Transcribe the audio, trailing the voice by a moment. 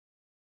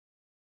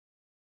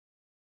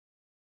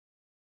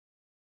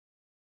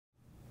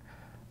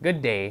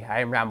Good day,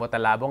 I am Rambo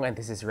Talabong and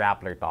this is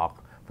Rappler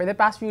Talk. For the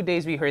past few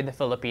days, we heard the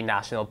Philippine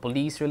National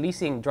Police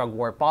releasing drug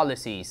war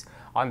policies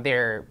on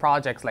their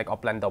projects like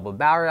Oplan Double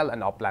Barrel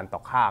and Oplan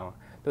Tokhang.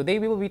 Today,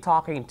 we will be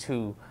talking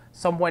to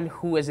someone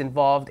who is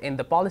involved in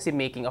the policy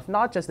making of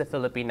not just the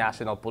Philippine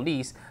National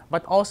Police,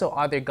 but also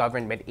other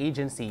government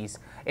agencies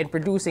in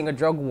producing a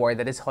drug war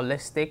that is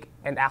holistic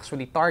and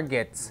actually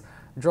targets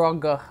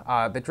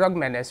the drug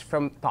menace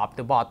from top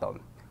to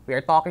bottom. We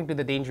are talking to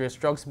the Dangerous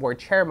Drugs Board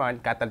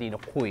Chairman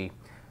Catalino Cuy.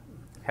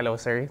 Hello,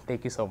 sir.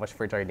 Thank you so much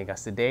for joining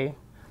us today.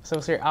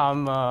 So, sir,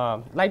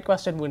 light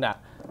question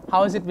muna.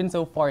 How has it been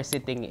so far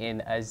sitting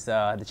in as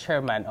the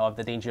chairman of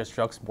the Dangerous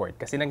Drugs Board?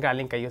 Kasi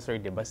nanggaling kayo, sir,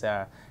 di ba,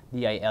 sa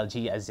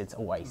DILG as its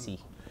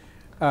OIC?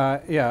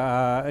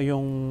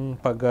 Yung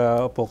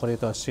pag-upo ko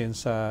rito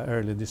since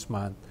early this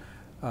month,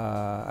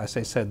 as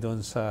I said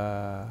doon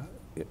sa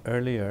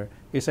earlier,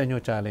 is a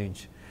new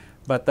challenge.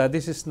 But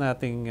this is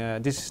not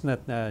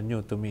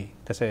new to me.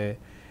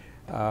 Kasi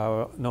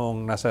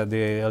noong nasa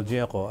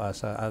DILG ako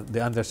as the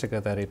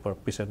Undersecretary for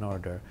Peace and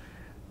Order,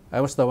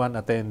 I was the one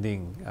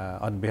attending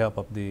on behalf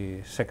of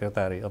the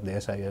Secretary of the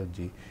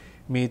SILG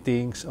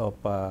meetings of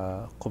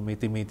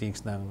committee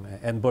meetings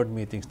and board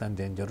meetings ng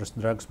Dangerous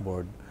Drugs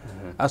Board,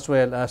 as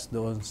well as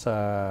doon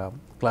sa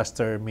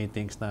cluster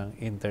meetings ng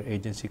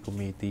Interagency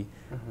Committee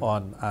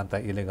on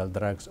Anti-Illegal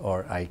Drugs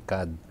or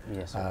ICAD,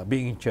 Yes,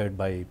 being chaired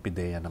by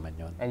PIDEA naman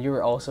yon. And you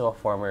were also a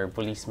former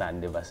policeman,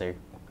 di ba, sir?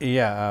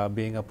 Yeah,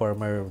 being a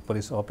former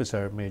police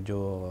officer,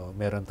 medyo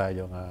meron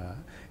tayong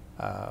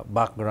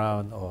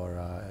background or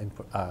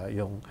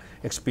yung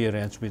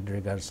experience with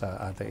regards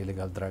sa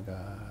anti-illegal drug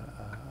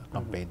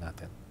campaign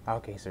natin.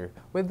 Okay, sir.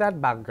 With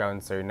that background,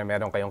 sir, na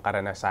meron kayong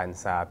karanasan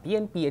sa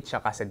PNP at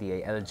saka sa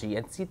DILG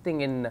and sitting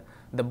in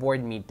the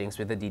board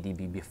meetings with the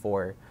DDB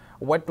before,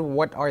 what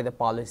are the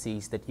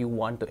policies that you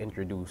want to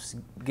introduce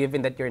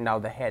given that you're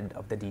now the head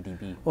of the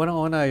DDB?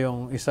 Unang-una,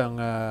 yung isang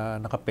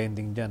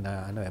nakapending dyan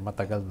na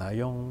matagal na,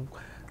 yung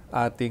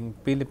ating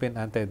Philippine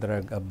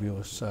Anti-Drug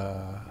Abuse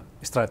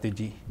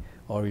Strategy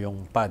or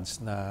yung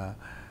PADS na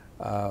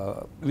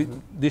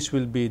this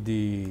will be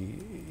the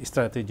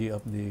strategy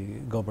of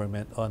the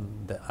government on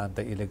the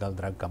anti-illegal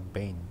drug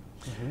campaign.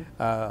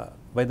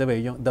 By the way,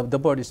 the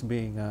board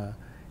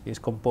is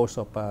composed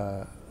of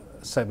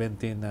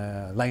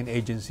 17 line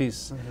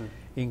agencies,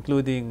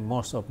 including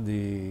most of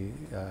the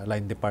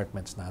line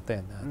departments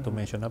natin. To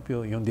mention a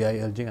few, yung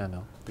DILG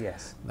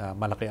Yes. na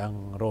malaki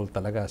ang role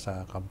talaga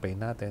sa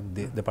campaign natin,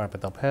 the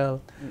Department of Health,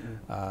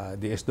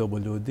 the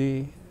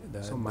SWD, the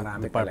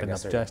Department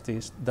of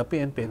Justice, the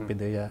PNP and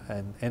PIDEA,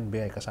 and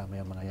NBI kasama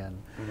yung mga yan.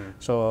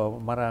 So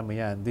marami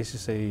yan. This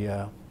is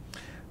a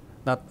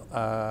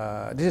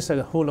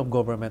whole of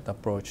government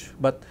approach,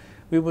 but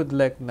we would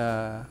like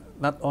na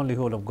not only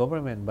whole of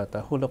government but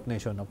a whole of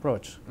nation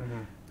approach.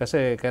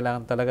 Kasi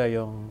kailangan talaga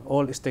yung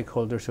all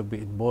stakeholders should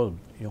be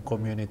involved. Yung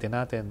community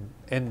natin,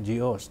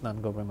 NGOs,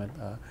 non-government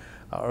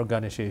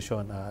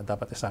organization,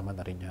 dapat isama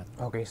na rin yan.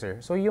 Okay, sir.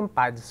 So yung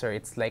PAD, sir,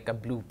 it's like a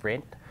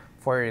blueprint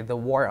for the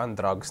war on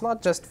drugs,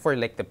 not just for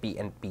like the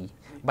PNP,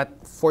 but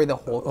for the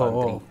whole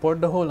country. For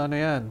the whole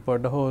for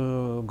the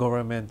whole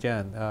government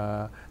yan.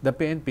 The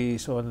PNP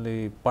is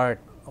only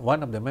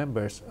one of the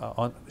members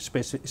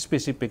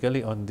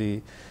specifically on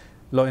the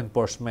law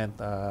enforcement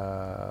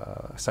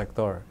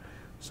sector.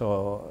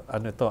 So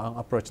ang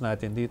approach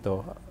natin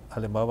dito,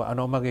 halimbawa,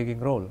 ano magiging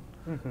role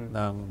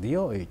ng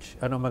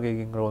DOH, ano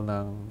magiging role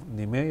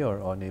ni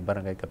Mayor o ni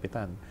Barangay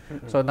Kapitan.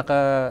 So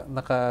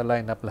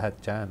naka-line up lahat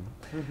yan.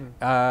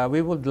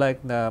 We would like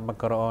na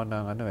magkaroon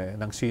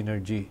ng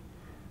synergy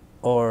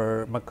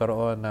or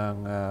magkaroon ng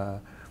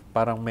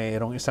parang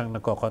mayroong isang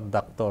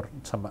nagko-conductor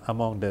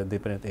among the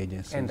different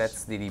agencies. And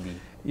that's DDB?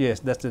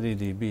 Yes, that's the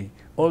DDB.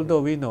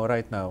 Although we know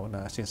right now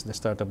na since the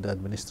start of the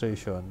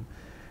administration,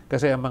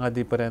 kasi ang mga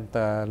different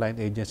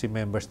line agency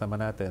members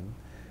naman natin,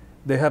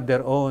 they have their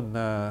own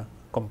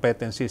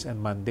competencies and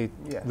mandate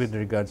with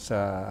regards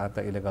sa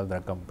anti-illegal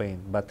drug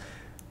campaign. But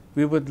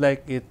we would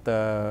like it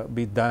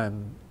be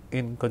done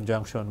in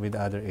conjunction with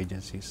other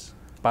agencies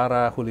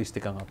para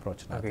holistic ang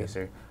approach natin. Okay,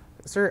 sir.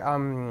 Sir,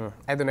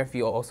 I don't know if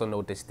you also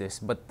noticed this,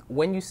 but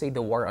when you say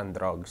the war on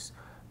drugs,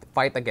 the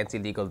fight against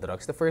illegal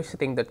drugs, the first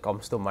thing that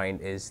comes to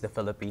mind is the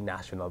Philippine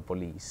National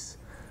Police.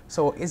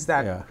 So is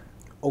that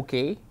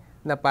okay?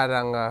 Na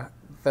parang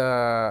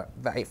the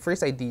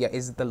first idea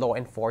is the law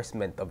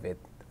enforcement of it,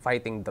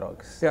 fighting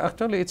drugs. Yeah,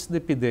 actually it's the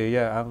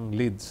PIDEA ang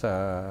lead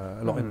sa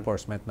law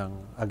enforcement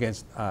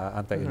against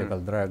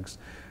anti-illegal drugs.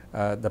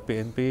 The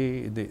PNP,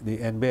 the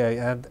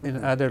NBI, and in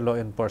other law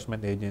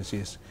enforcement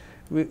agencies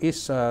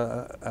is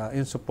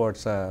in support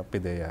sa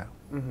PIDEA.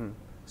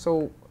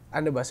 So,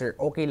 ano ba, sir?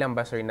 Okay lang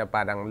ba, sir, na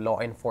parang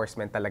law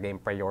enforcement talaga yung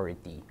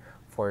priority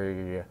for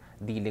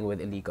dealing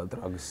with illegal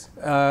drugs?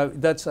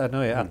 That's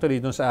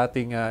actually dun sa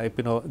ating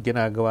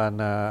ginagawa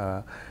na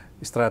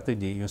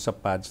strategy, yung sa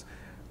PADS,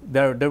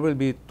 there will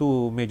be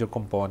two major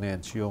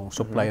components, yung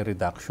supply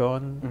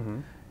reduction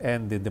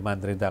and the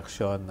demand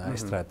reduction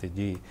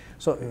strategy.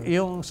 So,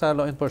 yung sa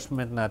law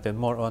enforcement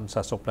natin, more on sa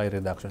supply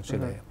reduction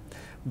sila.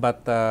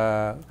 But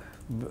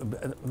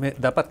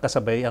dapat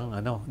kasabay ang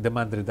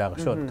demand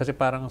reduction kasi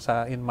parang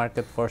sa in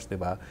market force, 'di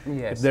ba?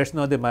 Yes. If there's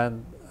no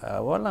demand,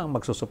 walang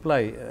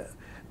magsusupply.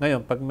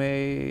 Ngayon pag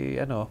may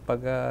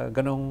pag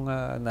ganong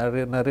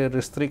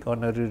nare-restrict o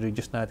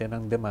nare-reduce natin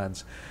ang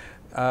demands,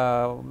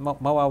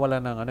 mawawala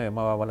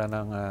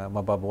ng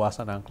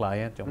mababawasan ng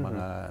client yung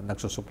mga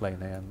nagsusupply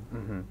na yan.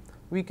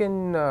 We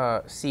can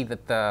see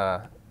that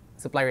the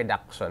supply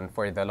reduction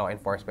for the law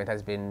enforcement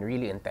has been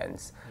really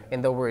intense.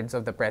 In the words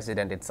of the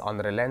President, it's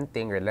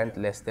unrelenting,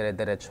 relentless,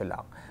 dire-diretso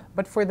lang.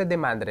 But for the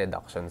demand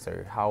reduction,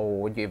 sir, how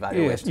would you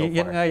evaluate so far?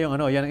 Yan nga yung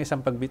yan ang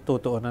isang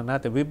pagtutuunan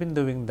natin. We've been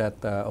doing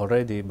that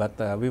already, but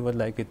we would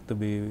like it to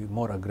be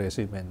more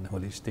aggressive and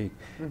holistic.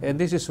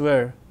 And this is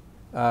where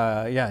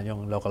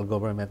yung local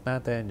government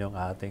natin, yung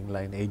ating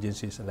line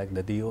agencies like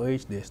the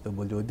DOH, the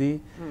SWD,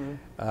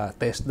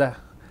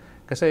 TESDA.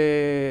 Kasi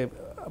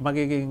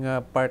magiging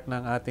part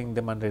ng ating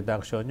demand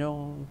reduction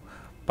yung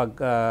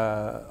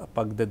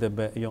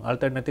yung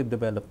alternative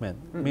development.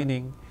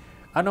 Meaning,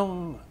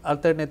 anong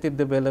alternative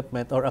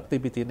development or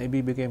activity na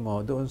ibibigay mo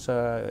doon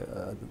sa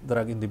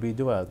drug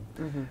individual?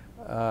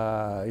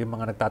 Yung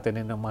mga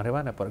nagtatanim ng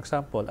marijuana, for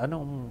example,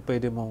 anong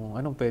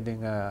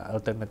pwedeng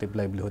alternative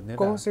livelihood nila?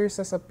 Kung sir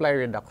sa supply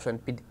reduction,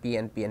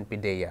 PNP and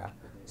PDEA,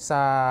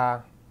 sa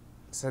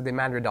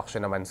demand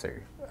reduction naman,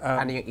 sir,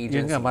 ano yung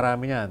agency? Yun nga,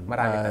 marami yan.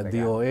 Marami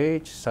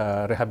DOH,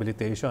 sa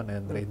rehabilitation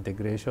and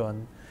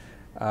reintegration,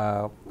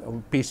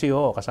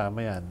 PCO, kasama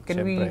yan.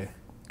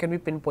 Can we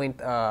pinpoint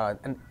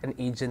an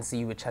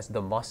agency which has the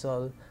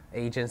muscle,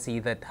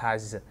 agency that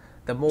has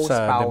the most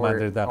sa power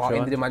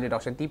in the demand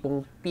reduction?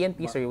 Tipong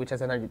PNP, sir, which has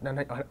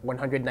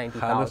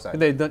 190,000.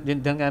 Hindi,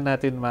 dyan nga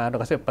natin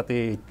kasi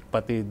pati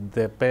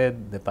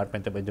DepEd,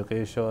 Department of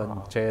Education,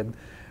 CHED,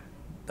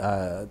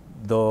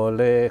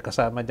 DOLE,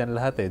 kasama dyan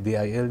lahat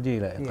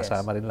DILG,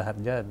 kasama rin lahat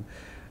dyan.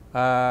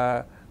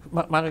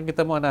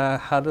 Makikita mo na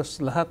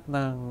halos lahat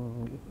ng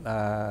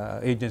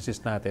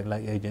agencies natin,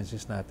 like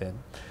agencies natin,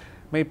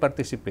 may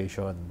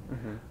participation.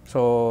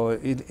 So,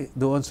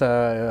 doon sa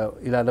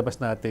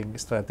ilalabas nating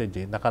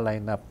strategy,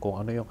 naka-line up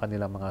kung ano yung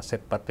kanilang mga set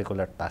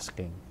particular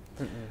tasking.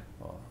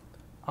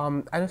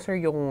 Ano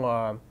sir yung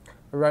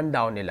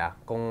rundown nila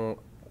kung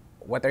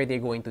what are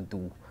they going to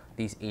do,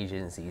 these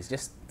agencies?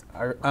 Just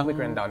a quick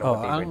rundown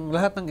of what they ang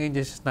lahat ng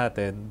agencies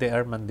natin, they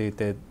are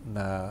mandated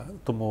na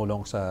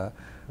tumulong sa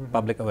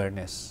public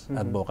awareness,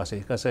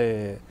 advocacy.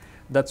 Kasi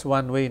that's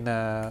one way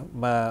na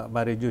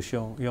ma-reduce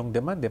yung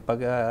demand. Pag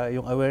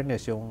yung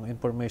awareness, yung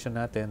information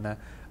natin na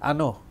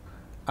ano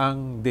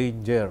ang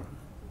danger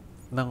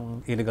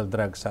ng illegal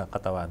drugs sa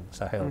katawan,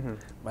 sa health.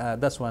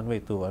 That's one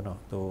way to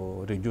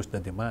reduce the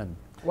demand.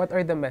 What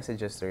are the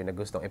messages, sir, na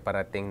gustong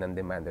iparating ng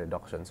demand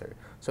reduction, sir?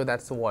 So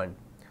that's one.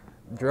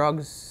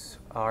 Drugs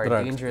are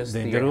dangerous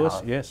to your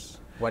health. Yes.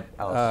 What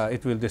else?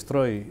 It will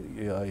destroy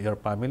your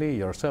family,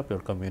 yourself,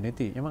 your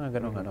community. Yung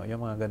mga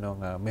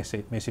ganong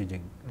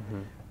messaging.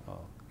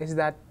 Is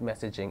that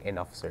messaging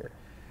enough, sir?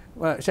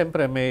 Well,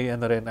 siyempre may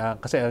rin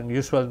kasi ang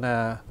usual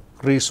na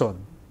reason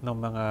ng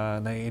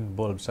mga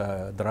na-involve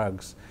sa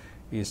drugs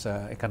is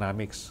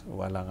economics.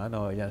 Walang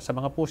yan. Sa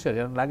mga pusher,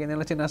 yan lagi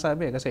nilang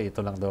sinasabi kasi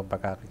ito lang daw ang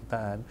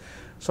pagkakitaan.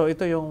 So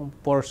ito yung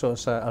portion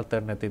sa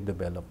alternative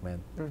development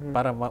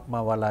para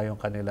mawala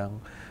yung kanilang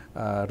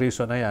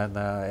reason na yan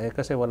na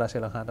kasi wala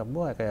silang hanap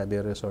buhay kaya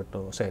they resort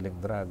to selling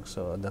drugs.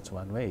 So that's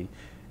one way.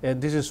 And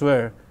this is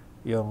where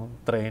yung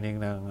training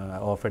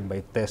offered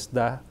by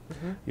TESDA,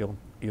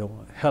 yung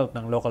help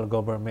ng local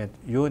government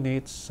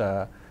units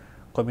sa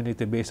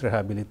community-based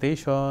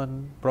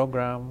rehabilitation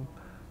program,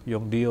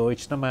 yung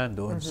DOH naman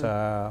doon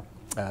sa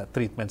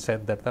treatment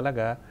center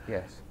talaga.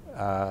 Yes.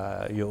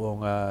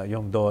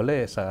 Yung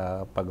DOLE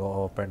sa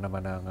pag-o-offer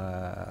naman ng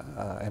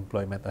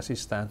employment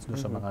assistance doon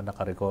sa mga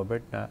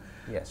naka-recovered na.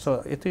 Yes.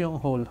 So ito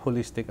yung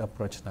holistic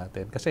approach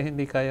natin kasi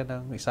hindi kaya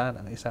ng isa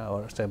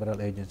or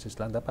several agencies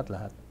lang, dapat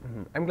lahat.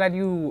 I'm glad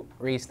you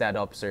raised that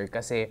up, sir,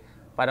 kasi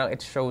parang it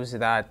shows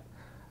that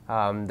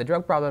the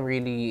drug problem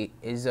really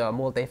is a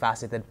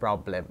multifaceted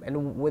problem, and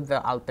with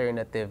the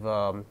alternative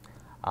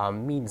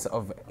means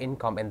of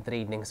income and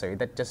trading, sir,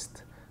 that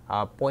just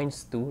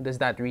points to,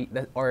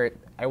 or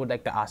I would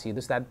like to ask you,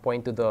 does that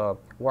point to the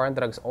war on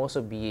drugs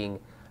also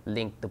being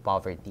linked to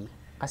poverty?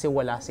 Kasi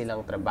wala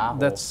silang trabaho,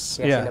 kaya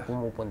sila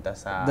pumupunta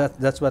sa...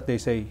 That's what they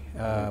say,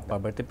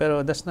 poverty.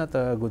 Pero that's not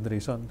a good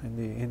reason,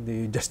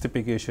 hindi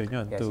justification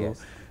yun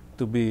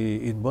to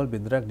be involved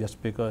in drug just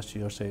because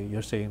you're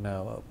saying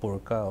na poor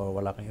ka or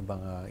wala kang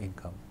ibang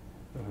income.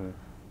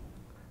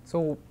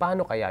 So,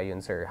 paano kaya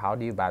yun, sir? How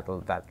do you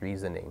battle that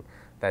reasoning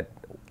that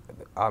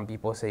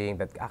people saying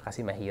that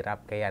kasi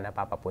mahirap kaya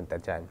napapapunta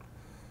dyan?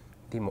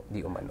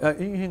 Di umano.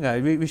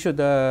 We should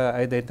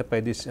identify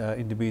these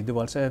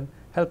individuals and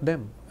help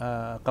them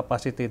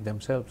capacitate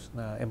themselves,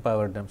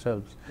 empower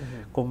themselves.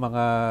 Kung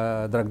mga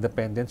drug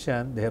dependents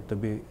yan, they have to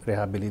be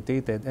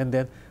rehabilitated and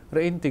then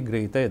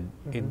reintegrated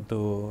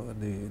into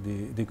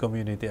the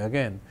community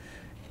again.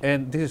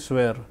 And this is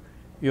where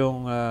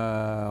yung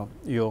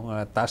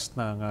task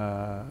ng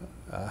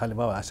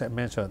halimbawa, as I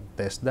mentioned,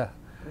 TESDA,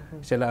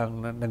 Sila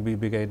ang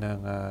nagbibigay ng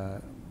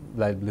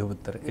livelihood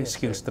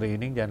skills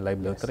training diyan,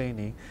 livelihood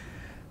training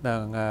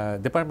ng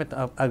Department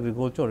of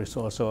Agriculture is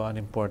also an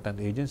important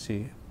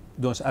agency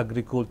doon sa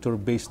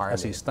agriculture-based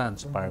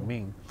assistance,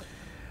 farming.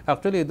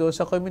 Actually, doon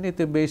sa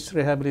community-based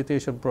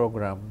rehabilitation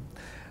program,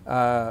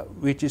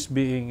 which is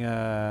being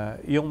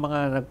yung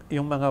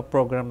mga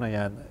program na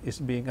yan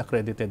is being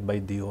accredited by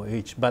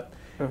DOH, but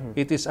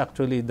it is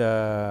actually the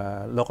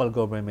local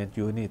government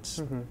units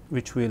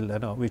which will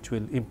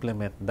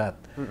implement that.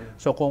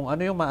 So kung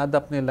ano yung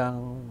ma-adapt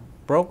nilang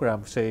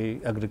program, say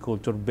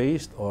agriculture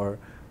based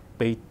or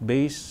faith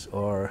based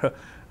or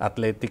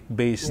athletic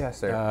based,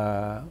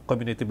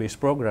 community based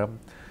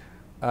program,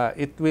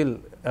 it will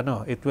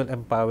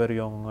empower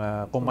yung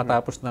kung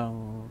matapos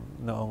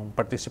ng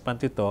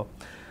participant ito,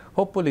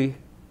 hopefully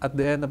at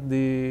the end of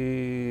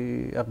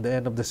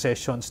the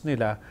sessions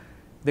nila,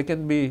 they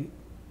can be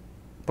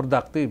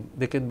productive,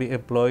 they can be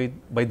employed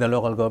by the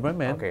local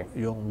government,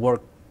 yung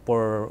work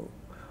for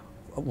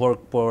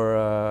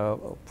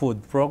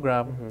food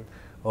program,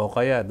 o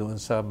kaya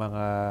doon sa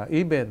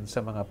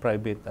mga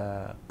private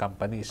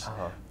companies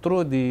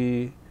through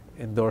the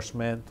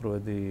endorsement,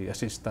 through the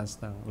assistance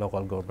ng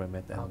local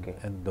government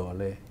and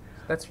DOLE.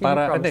 That's really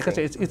promising.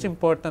 Kasi it's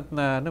important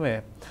na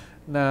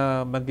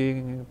na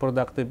maging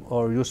productive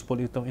or useful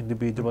itong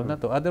individual na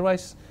to.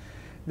 Otherwise,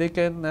 they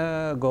can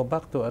go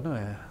back to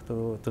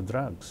to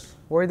drugs.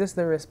 Where does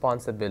the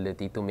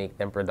responsibility to make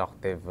them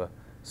productive,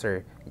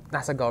 sir?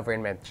 Nasa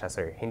government siya,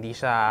 sir. Hindi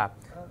siya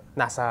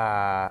nasa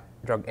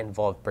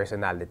drug-involved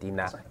personality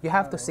na you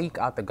have to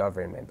seek out the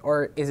government,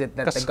 or is it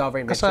that the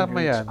government should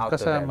reach out to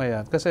them? Kasama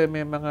yan. Kasi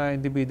may mga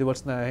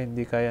individuals na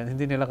hindi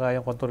nila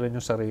kayang kontrolin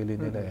yung sarili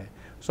nila.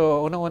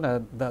 So,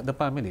 unang-una, the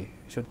family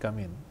should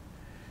come in.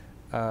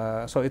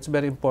 So, it's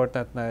very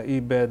important na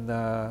even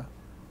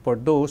for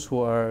those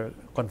who are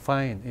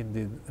confined in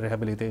the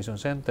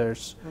rehabilitation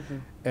centers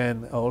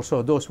and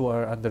also those who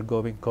are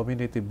undergoing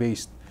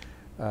community-based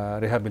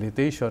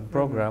rehabilitation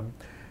program,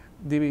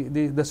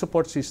 the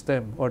support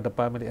system or the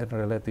family and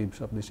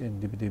relatives of these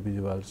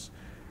individuals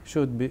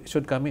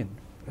should come in.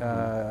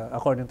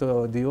 According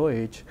to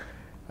DOH,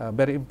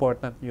 very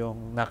important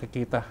yung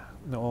nakikita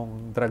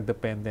noong drug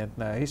dependent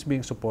na he's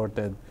being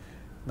supported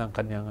ng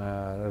kanyang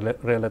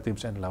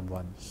relatives and loved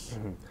ones.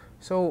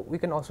 So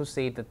we can also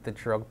say that the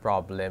drug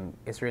problem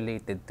is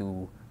related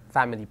to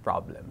family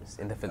problems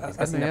in the Philippines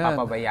kasi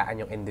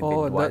napapabayaan yung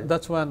individual.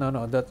 That's one.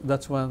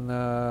 That's one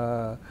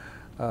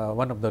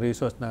of the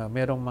reasons na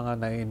merong mga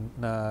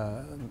na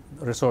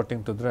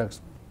resorting to drugs.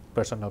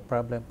 Personal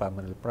problem,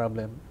 family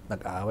problem,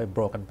 nag-aaway,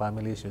 broken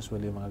families,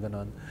 usually mga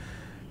ganon.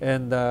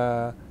 And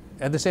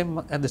at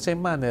the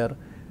same manner,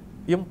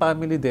 yung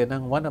family din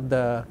ang one of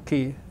the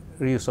key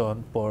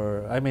reason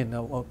for,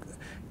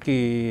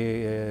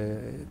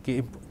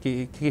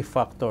 key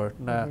factor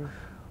na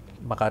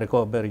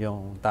makarecover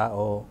yung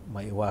tao,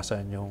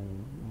 maiwasan yung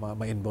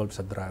ma-involve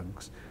sa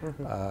drugs.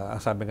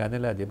 Ang sabi nga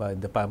nila, di ba,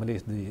 the family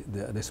is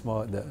the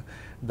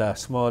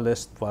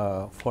smallest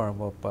form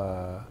of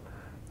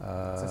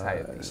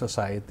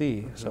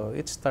society. So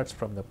it starts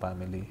from the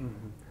family.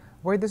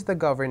 Where does the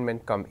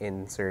government come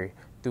in, sir,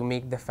 to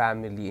make the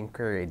family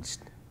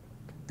encouraged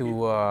to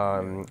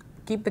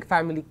keep the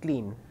family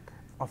clean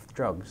of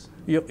drugs?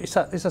 Yung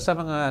isa sa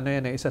mga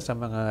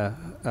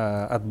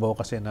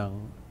advocacy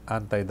ng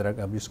anti-drug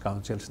abuse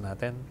councils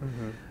natin.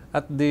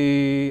 At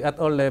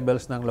all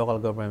levels ng local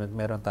government,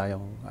 meron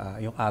tayong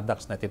yung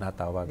ADACs na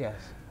tinatawag.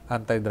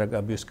 Anti-drug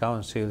abuse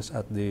councils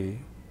at the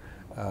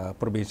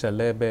provincial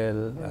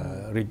level,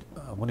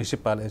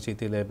 municipal and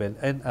city level,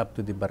 and up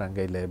to the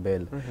barangay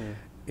level.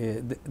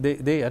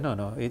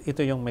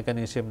 Ito yung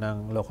mechanism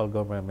ng local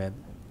government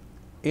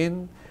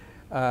in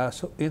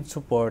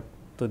support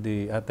to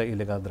the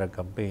anti-illegal drug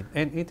campaign.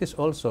 And it is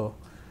also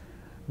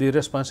the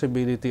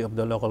responsibility of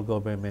the local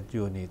government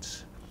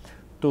units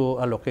to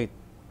allocate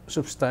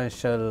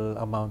substantial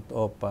amount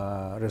of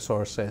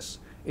resources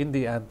in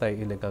the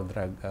anti-illegal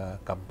drug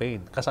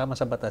campaign. Kasama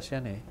sa batas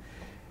yan eh.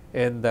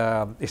 And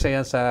isa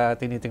yan sa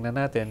tinitingnan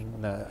natin,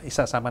 na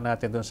isasama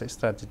natin doon sa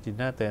strategy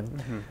natin.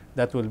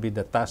 That will be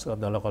the task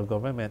of the local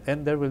government.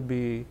 And there will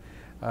be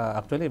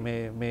actually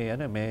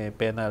may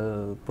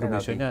penal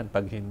provision yan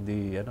pag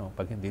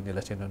hindi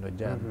nila sinunod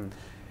yan.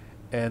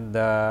 And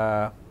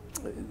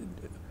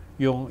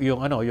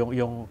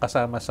yung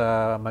kasama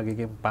sa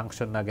magiging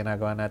function na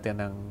ginagawa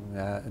natin ng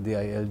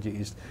DILG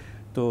is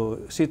to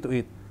see to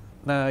it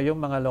na yung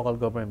mga local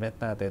government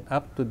natin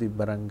up to the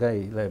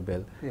barangay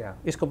level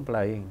is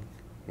complying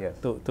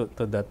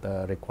to that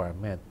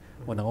requirement.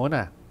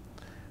 Unang-una,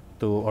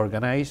 to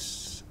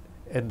organize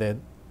and then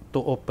to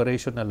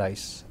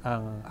operationalize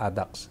ang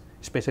ADACs,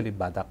 especially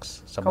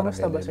BADACs sa barangay level.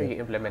 Kamusta ba, sir,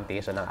 yung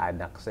implementation ng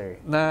ADAC, sir?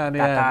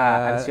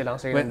 Kaka-alis lang,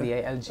 sir, ng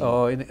DILG?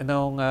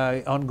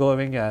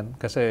 Ongoing yan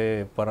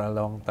kasi for a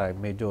long time,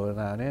 medyo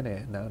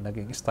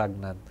naging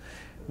stagnant.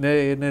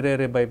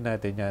 Nire-revive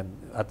natin yan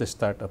at the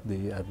start of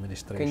the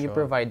administration. Can you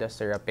provide us,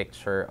 sir, a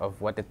picture of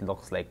what it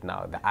looks like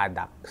now, the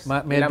ADACs?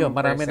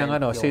 Marami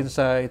ng since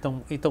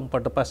itong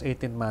for the past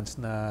 18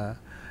 months na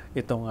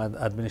itong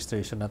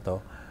administration na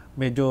to,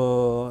 medyo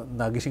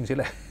nagising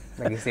sila.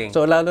 Nagising.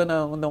 So lalo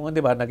na nung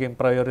 'di ba, naging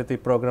priority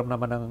program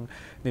naman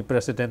ni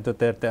President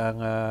Duterte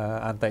ang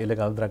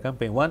anti-illegal drug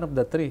campaign. One of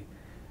the 3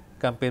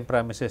 campaign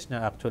promises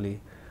niya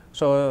actually.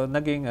 So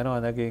naging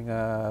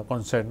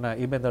concern na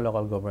even the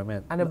local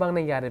government. Ano bang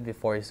nangyari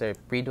before, sir?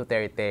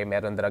 Pre-Duterte,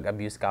 meron drug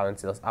abuse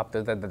councils up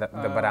to the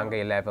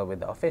barangay level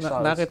with the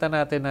officials. Nakita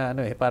natin na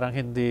parang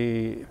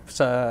hindi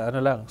sa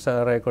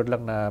sa record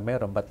lang na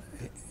meron, but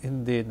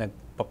hindi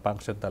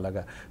nagpa-function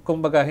talaga.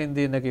 Kumbaga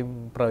hindi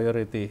naging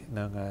priority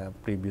ng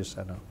previous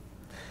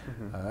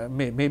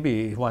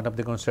maybe one of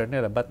the concern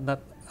nila, but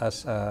not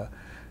as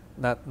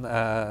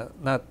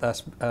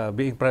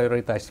being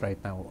prioritized right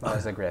now. Not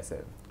as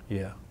aggressive.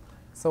 Yeah.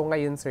 So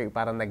ngayon, sir,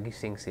 parang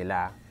nagising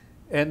sila.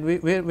 And we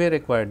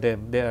require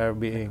them. They are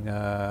being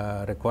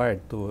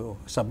required to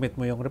submit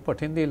mo yung report.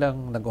 Hindi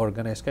lang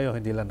nag-organize kayo,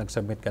 hindi lang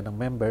nag-submit ka ng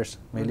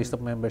members. May list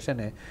of members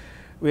yan eh.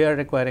 We are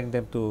requiring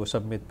them to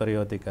submit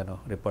periodic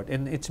report.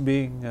 And it's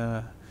being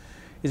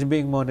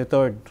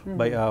monitored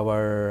by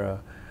our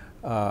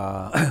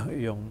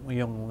yung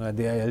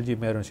DILG.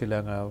 Meron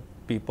silang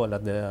people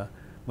at the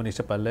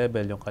municipal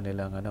level, yung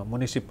kanilang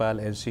municipal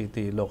and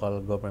city local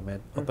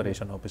government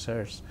operation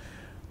officers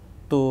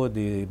to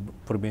the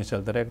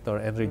provincial director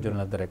and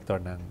regional director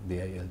ng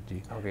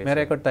DILG. Okay, May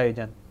sir. record tayo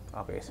dyan.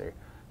 Okay, sir.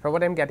 From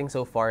what I'm getting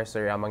so far,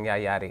 sir, ang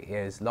mangyayari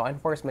is law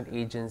enforcement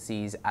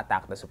agencies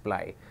attack the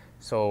supply.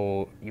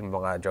 So, yung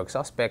mga drug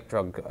suspect,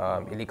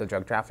 illegal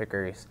drug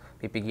traffickers,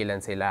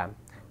 pipigilan sila.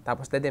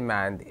 Tapos the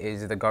demand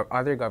is the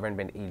other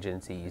government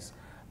agencies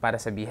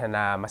para sabihan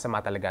na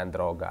masama talaga ang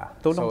droga.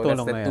 Tulong-tulong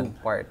so, that's na the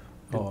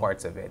two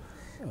parts of it.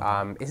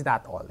 Is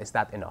that all? Is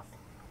that enough?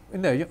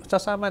 Hindi,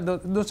 sasama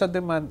doon sa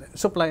demand,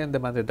 supply and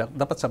demand reduction,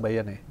 dapat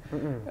sabay yan eh.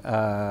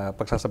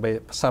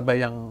 Sabay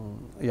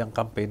yung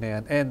campaign na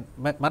yan. And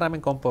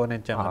maraming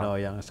component yung,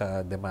 yung sa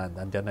demand.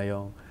 Andiyan na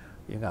yung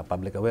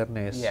public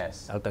awareness,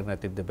 yes,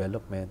 alternative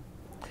development,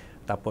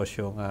 tapos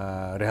yung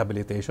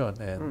rehabilitation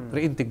and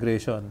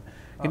reintegration.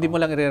 Hindi mo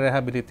lang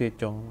i-rehabilitate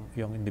yung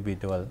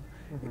individual.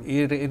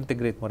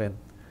 I-reintegrate mo rin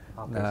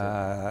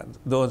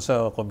doon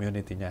sa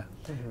community niya.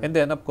 And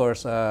then, of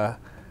course,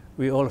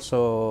 we're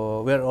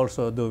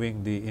also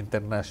doing the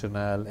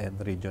international and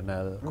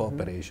regional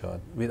cooperation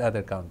with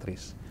other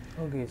countries.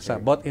 Okay, So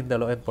both in the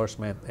law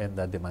enforcement and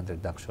the demand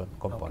reduction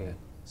component.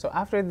 Okay. So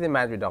after the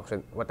demand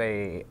reduction, what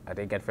I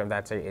get from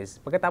that, sir,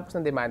 is pagkatapos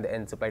ng demand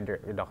and supply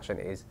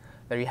reduction is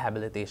the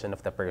rehabilitation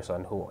of the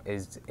person who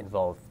is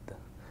involved.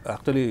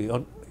 Actually,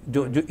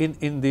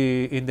 in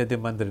the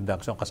demand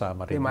reduction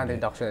kasama rin. Demand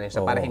reduction rin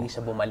siya para hindi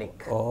siya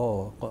bumalik.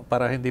 Oo,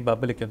 para hindi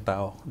babalik yung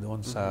tao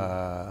doon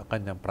sa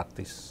kanyang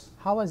practice.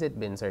 How has it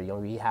been, sir,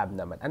 yung rehab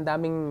naman? Ang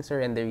daming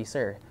surrendery,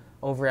 sir.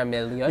 Over 1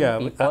 million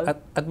people?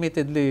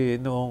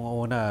 Admittedly,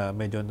 noong una,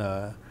 medyo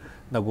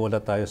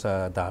nagulat tayo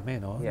sa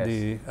dami, no?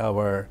 Yes.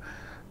 Our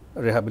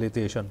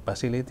rehabilitation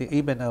facility,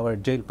 even our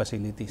jail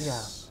facilities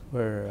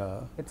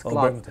were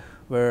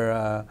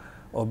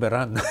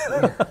overrun.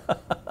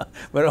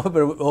 We're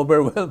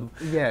overwhelmed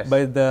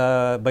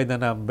by the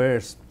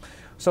numbers.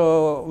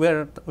 So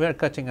we're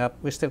catching up.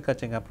 We're still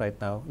catching up right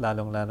now.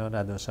 Lalong-lalo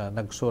na doon sa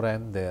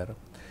nag-surrender.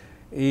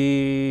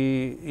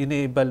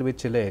 Ini-evaluate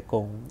sila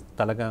kung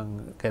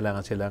talagang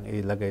kailangan silang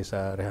ilagay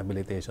sa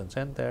rehabilitation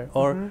center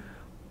or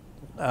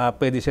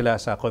pwede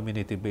sila sa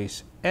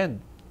community-based.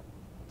 And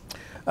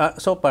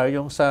so far,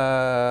 yung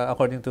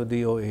according to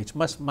DOH,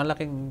 mas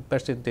malaking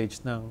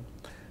percentage ng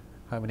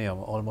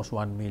almost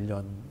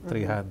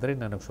 1,300,000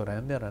 na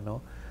nag-surrender.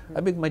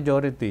 A big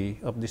majority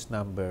of this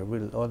number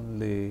will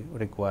only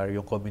require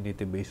yung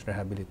community-based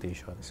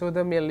rehabilitation. So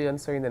the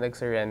millions, sir, na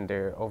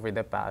nag-surrender over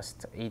the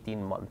past 18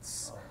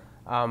 months,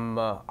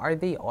 are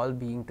they all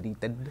being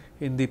treated?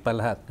 Hindi pa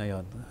lahat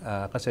ngayon.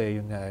 Kasi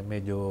yung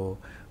medyo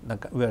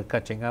we're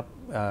catching up.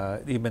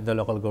 Even the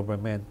local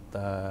government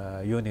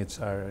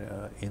units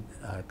are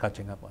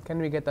catching up.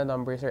 Can we get a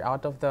number, sir?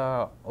 Out of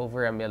the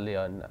over 1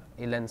 million,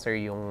 ilan, sir,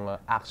 yung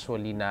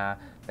actually na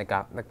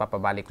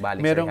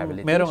nagpapabalik-balik sa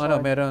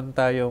rehabilitation? Meron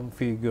tayong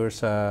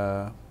figures.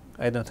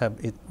 I don't have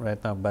it right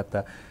now, but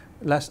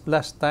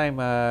last time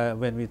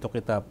when we took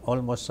it up,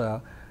 almost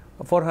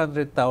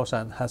 400,000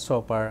 has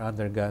so far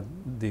undergone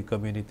the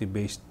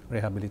community-based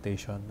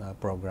rehabilitation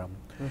program.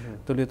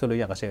 Tuloy-tuloy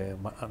yan kasi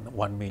 1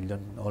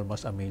 million,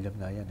 almost 1 million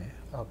nga yan eh.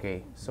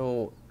 Okay,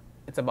 so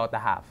it's about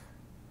a half.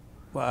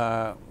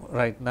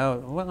 Right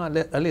now,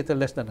 a little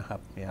less than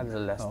half. Yeah. A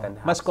little less than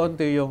half. Mas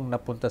konti yung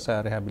napunta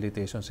sa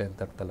rehabilitation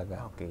center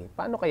talaga. Okay.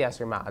 Paano kaya,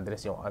 sir,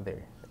 ma-address yung the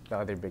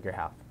other bigger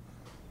half?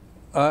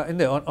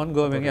 Hindi,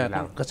 ongoing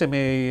yan. Kasi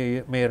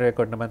may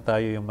record naman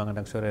tayo yung mga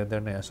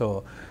nag-surrender na yan.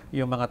 So,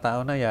 yung mga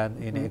tao na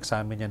yan,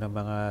 ini-examine niya ng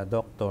mga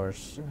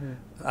doctors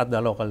at the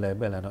local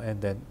level.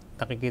 And then,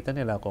 nakikita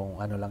nila kung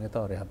ano lang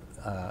ito,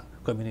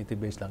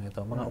 community-based lang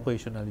ito, mga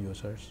occasional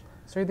users.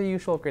 Sir, the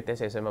usual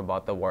criticism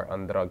about the war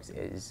on drugs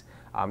is,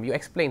 you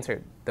explained,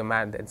 sir,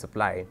 demand and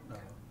supply.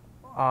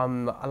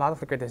 A lot of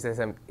the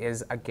criticism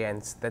is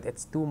against that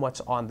it's too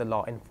much on the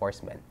law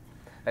enforcement,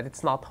 that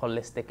it's not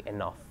holistic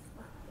enough.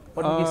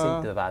 What would you say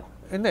to that?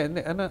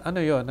 Hindi, ano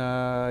 'yon?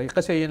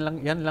 Kasi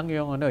yan lang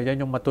yung yan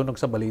yung matunog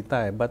sa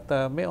balita eh. But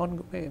may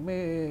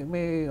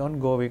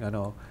ongoing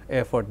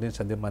effort din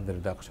sa demand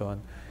reduction.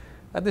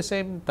 At the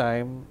same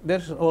time,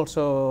 there's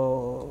also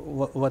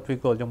what we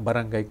call yung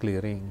barangay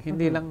clearing.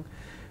 Hindi lang,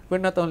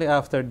 we're not only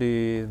after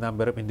the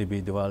number of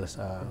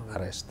individuals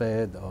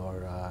arrested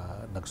or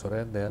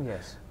nag-surrender,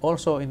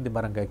 also in the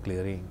barangay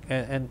clearing.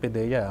 And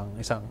PDEA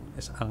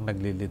ang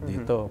naglilid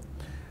dito.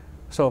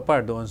 So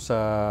far, doon sa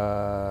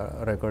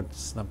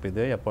records ng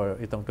PDEA for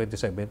itong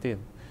 2017,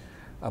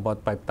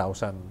 about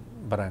 5,000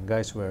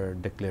 barangays were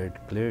declared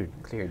cleared.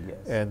 Cleared, yes.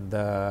 And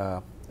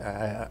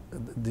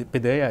the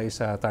PDEA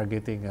is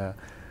targeting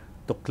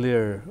to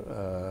clear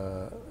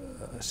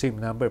same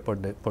number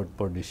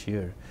for this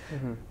year.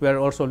 We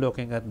are also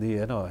looking at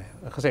the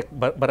kasi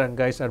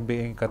barangays are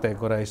being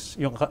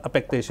categorized. Yung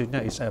affectation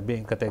niya is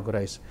being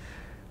categorized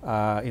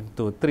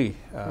into three: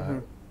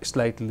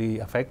 slightly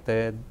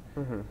affected,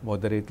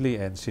 moderately,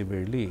 and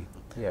severely.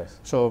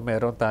 Yes. So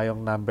meron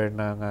tayong number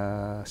ng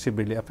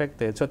severely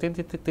affected. So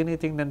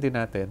tinitingnan din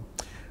natin,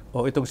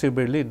 itong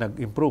severely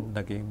nag-improve,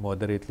 naging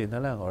moderately na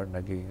lang or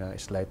naging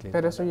slightly.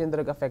 Pero sir, yung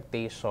drug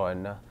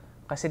affectation,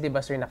 kasi di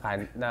ba sir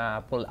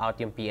na-pull out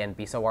yung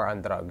PNP sa war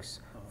on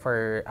drugs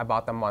for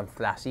about a month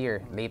last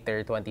year,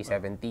 later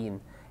 2017.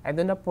 And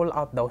doon na-pull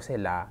out daw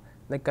sila,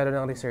 nagkaroon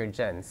ng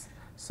resurgence.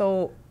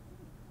 So,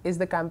 is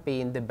the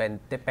campaign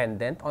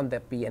dependent on the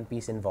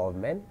PNP's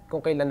involvement? Kung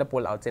kailan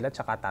na-pull out sila,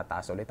 tsaka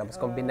tataas ulit. Tapos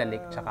kung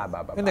binalik, tsaka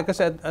bababa. Hindi,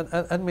 kasi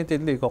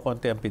admittedly,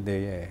 kukunti ang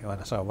PDEA.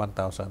 Sa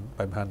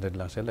 1,500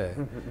 lang sila eh.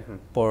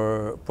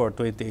 For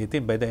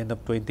 2018, by the end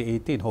of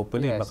 2018,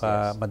 hopefully,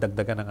 baka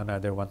madagdagan ng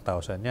another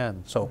 1,000 yan.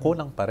 So,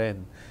 kulang pa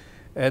rin.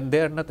 And they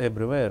are not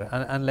everywhere.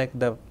 Unlike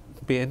the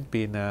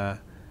PNP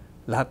na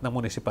lahat ng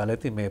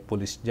municipality may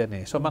police dyan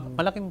eh. So,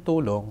 malaking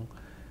tulong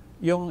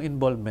yung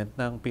involvement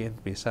ng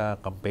PNP sa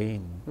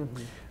campaign.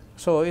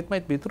 So it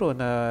might be true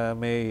na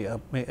may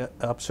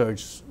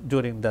upsurge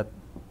during that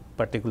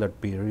particular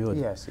period.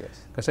 Yes.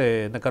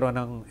 Kasi nagkaroon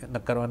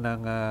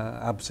ng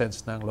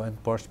absence ng law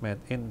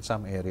enforcement in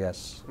some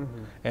areas.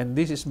 And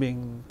this is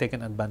being taken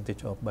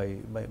advantage of by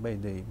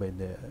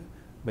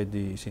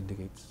the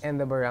syndicates. And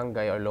the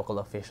barangay or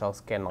local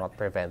officials cannot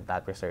prevent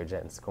that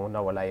resurgence kung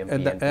nawala yung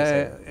PNP.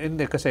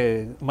 Hindi,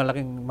 kasi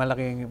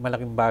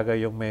malaking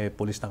bagay yung may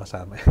pulis na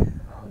kasama.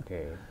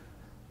 Okay.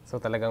 So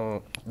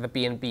talagang the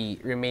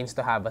PNP remains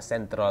to have a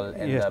central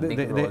and a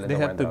big role in the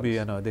war on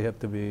drugs. They have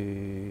to be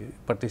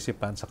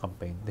participants sa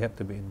campaign. They have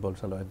to be involved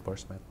sa law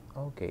enforcement.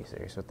 Okay,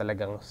 sir. So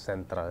talagang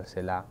central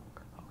sila.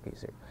 Okay,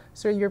 sir.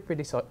 Sir, your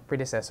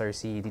predecessor,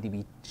 si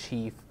DDB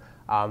Chief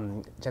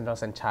General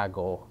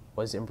Santiago,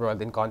 was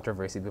embroiled in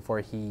controversy before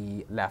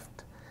he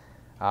left.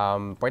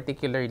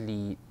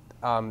 Particularly,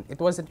 it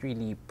wasn't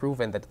really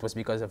proven that it was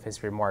because of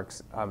his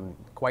remarks,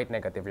 quite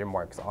negative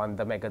remarks on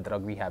the mega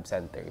drug rehab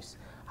centers.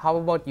 How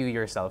about you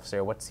yourself,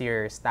 sir? What's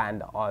your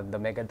stand on the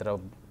mega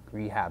drug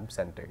rehab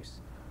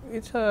centers?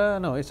 It's a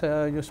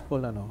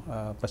useful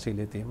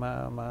facility.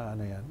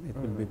 It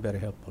will be very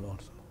helpful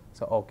also.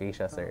 So okay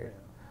siya, sir.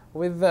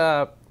 With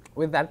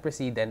that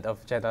precedent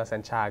of General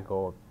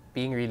Santiago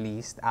being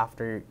released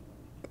after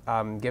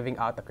giving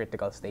out a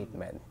critical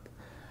statement,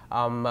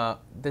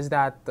 does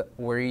that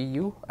worry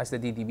you as the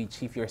DDB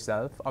chief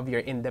yourself of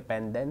your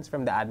independence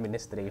from the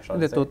administration?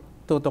 Hindi,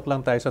 tutok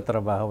lang tayo sa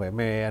trabaho eh.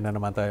 May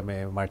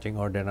may marching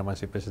order naman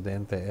si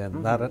Presidente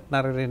and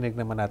naririnig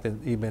naman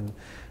natin even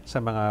sa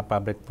mga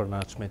public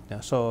pronouncement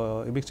niya.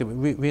 So, ibig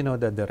sabihin, we know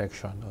the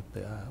direction of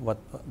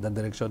the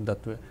direction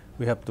that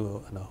we have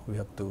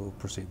to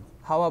proceed.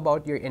 How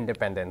about your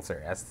independence,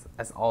 sir, as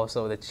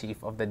also the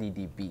chief of the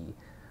DDB?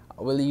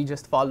 Will you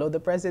just follow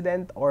the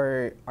president,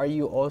 or are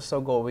you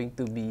also going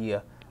to be?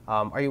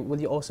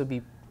 Will you also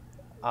be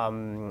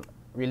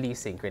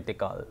releasing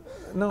critical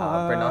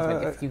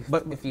pronouncement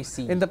if you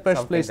see? In the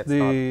first place,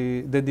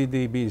 the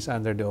DDB is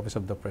under the office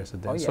of the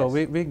president, so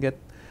we get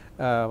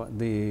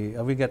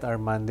we get our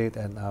mandate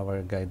and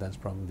our guidance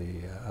from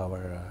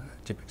our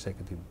chief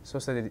executive. So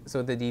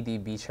the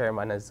DDB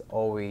chairman has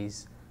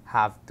always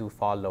have to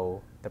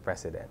follow the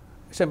president.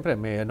 Siyempre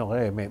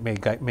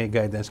may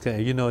guidance ka.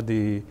 You know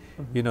the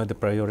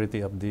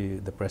priority of the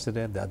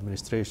president, the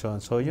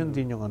administration. So yun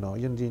din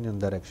yung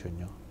direction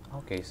nyo.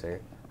 Okay, sir.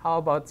 How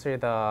about, sir,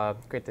 the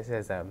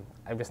criticism?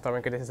 I'm just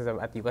throwing criticism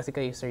at you kasi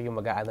kayo, sir, yung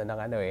mag-aano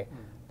ng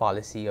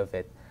policy of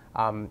it.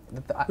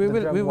 We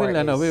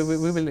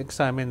will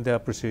examine the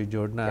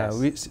procedure na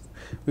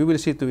we will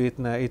see to it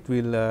na it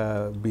will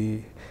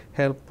be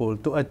helpful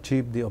to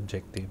achieve the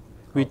objective,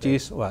 which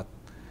is what?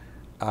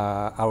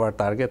 Our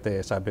target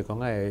sabi ko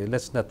nga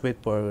let's not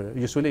wait for,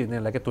 usually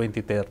like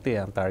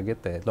 2030 ang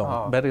target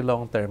very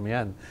long term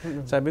yan.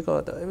 Sabi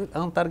ko,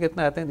 ang target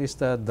natin is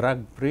the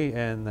drug-free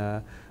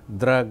and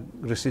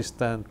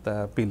drug-resistant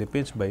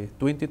Philippines by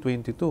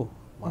 2022.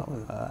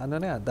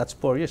 Ano na yan, that's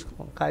 4 years.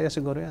 Kaya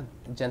siguro yan.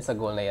 Diyan sa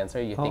goal na yan,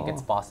 sir, you think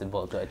it's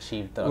possible to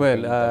achieve the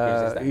Well,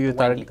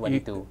 resistance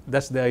 2022?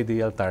 that's the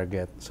ideal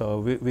target. So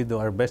we do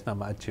our best na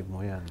ma-achieve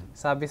mo yan.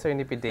 Sabi sir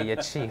ni PIDEA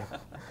Chief,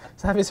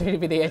 sabi sir ni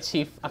PIDEA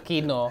Chief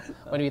Aquino,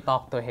 when we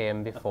talked to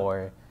him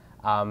before,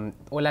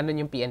 wala nun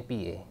yung PNP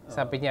eh.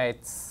 Sabi niya,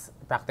 it's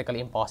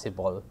practically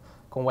impossible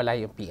kung wala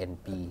yung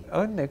PNP.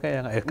 Oh, hindi.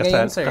 Kaya nga.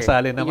 Ngayon, sir,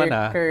 kasali naman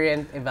your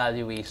current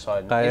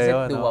evaluation, kaya is it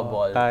yun,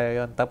 doable?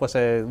 Kaya yun. Tapos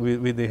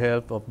with the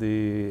help of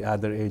the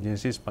other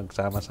agencies,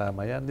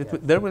 magsama-sama yan.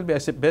 There will be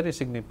a very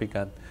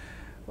significant,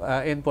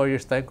 in 4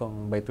 years' time,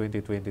 kung by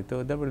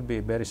 2022, there will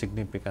be very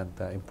significant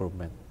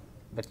improvement.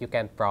 But you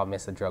can't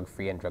promise a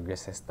drug-free and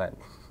drug-resistant.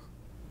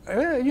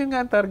 Yun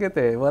nga ang target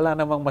eh. Wala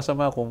namang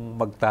masama kung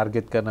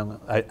mag-target ka ng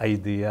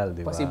ideal,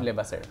 di ba? Posible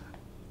ba, sir?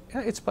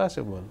 Yeah, it's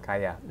possible.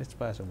 Kaya. It's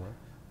possible.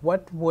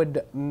 What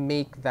would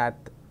make that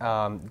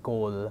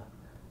goal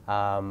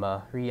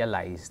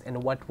realized,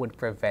 and what would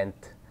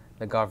prevent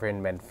the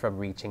government from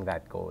reaching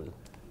that goal?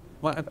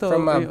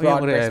 From a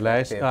broad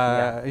perspective,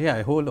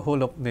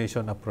 whole of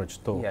nation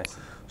approach to. Yes.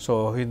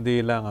 So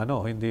hindi lang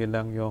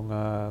yung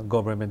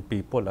government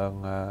people ang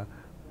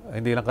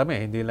hindi lang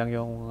kami, hindi lang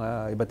yung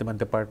iba't ibang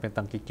department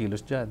ang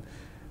kikilos diyan.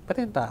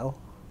 Pati yung tao.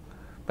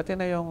 Pati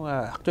na yung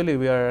actually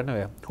we are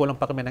kulang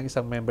pa kami ng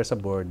isang member sa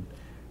board,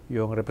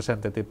 yung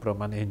representative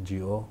from an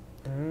NGO.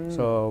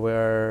 So we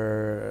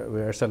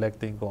are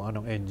selecting kung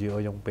anong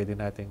NGO yung pwede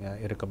nating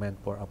i-recommend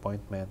for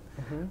appointment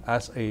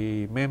as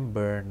a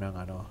member ng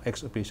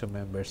ex officio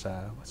member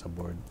sa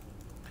board.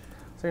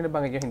 Sir,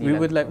 nabanggit yung hindi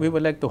we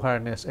would like to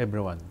harness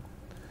everyone.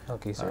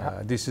 Okay, sir.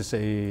 This is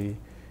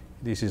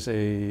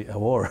a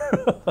war.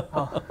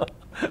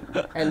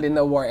 And in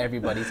the war,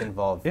 everybody's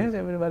involved. Yes,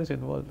 everybody's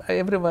involved.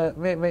 Everybody,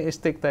 may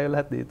stake tayo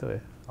lahat dito eh.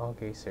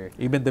 Okay, sir.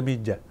 Even the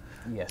media.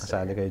 Yes,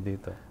 kasali sir. kayo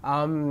dito.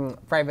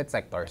 Private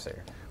sector,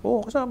 sir.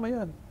 Oo, kasama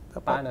yan.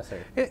 Paano, sir?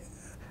 The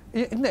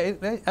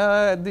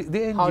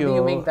NGO... How do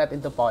you make that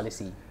into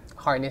policy?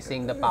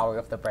 Harnessing the power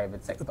of the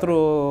private sector?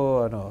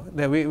 Through,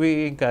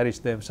 we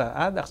encourage them sa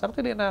ADAX.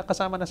 Actually,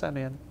 kasama na sa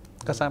yan.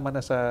 Kasama na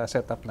sa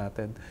setup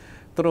natin.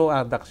 Through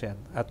ADAX yan,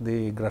 at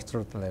the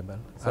grassroots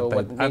level. So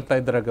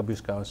Anti-drug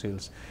abuse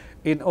councils.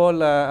 In all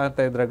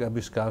anti-drug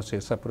abuse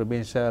councils, sa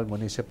provincial,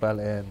 municipal,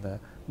 and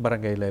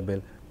barangay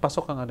level,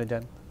 pasok ang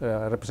dyan,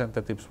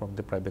 representatives from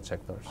the private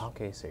sectors.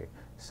 Okay, sir.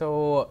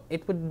 So,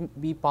 it would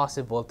be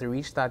possible to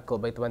reach that goal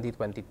by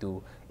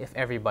 2022 if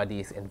everybody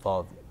is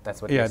involved.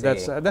 That's what you're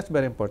saying. Yeah, that's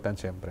very important,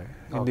 siyempre.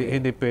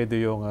 Okay. Hindi pwede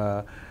yung,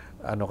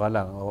 ka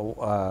lang,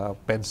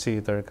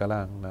 pen-sitter ka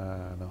lang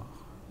na,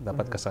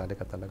 dapat kasali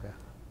ka talaga.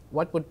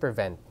 What would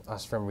prevent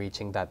us from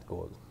reaching that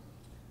goal?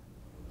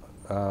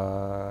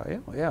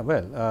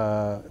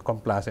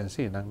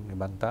 Complacency ng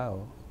ibang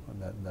tao.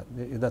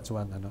 That's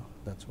one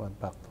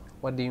factor.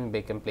 What do you mean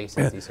by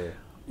complacency, sir?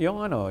 Yung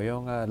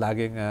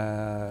laging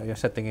yung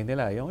sa tingin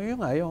nila,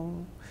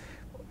 yung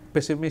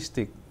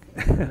pessimistic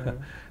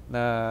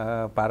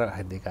na parang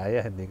hindi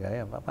kaya,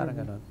 parang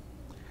ganun.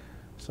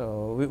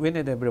 So we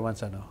need everyone's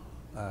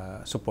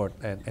support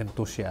and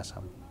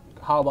enthusiasm.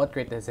 How about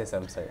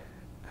criticism, sir?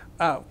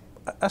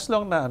 As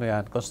long na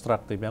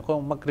constructive yan.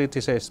 Kung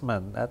mag-criticize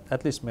man,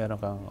 at least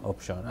meron kang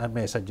option at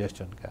may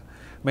suggestion ka.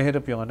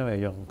 Mahirap yung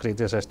yung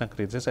criticize.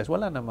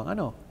 Wala namang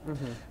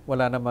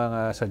wala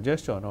namang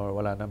suggestion or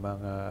wala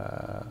namang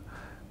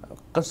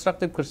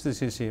constructive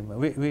criticism.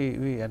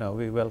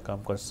 We welcome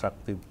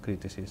constructive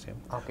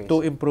criticism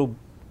to improve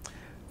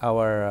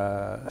our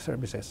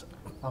services.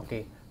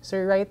 Okay.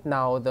 Sir, right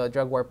now, the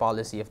drug war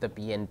policy of the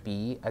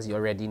PNP, as you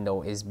already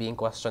know, is being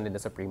questioned in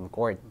the Supreme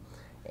Court.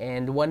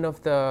 And one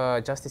of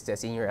the justices,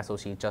 Senior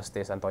Associate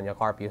Justice Antonio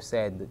Carpio,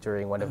 said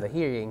during one of the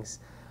hearings,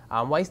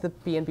 why is the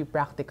PNP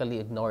practically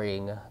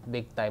ignoring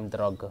big-time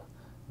drug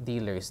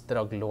dealers,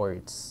 drug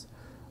lords?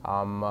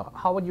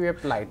 How would you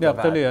reply to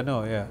that?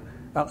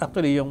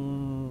 Actually,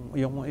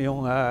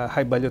 yung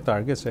high-value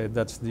targets,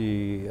 that's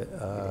the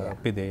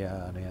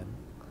PIDEA,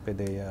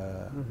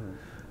 PIDEA,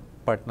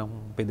 part ng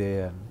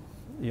PIDEA.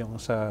 Yung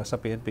sa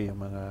PNP, yung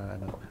mga,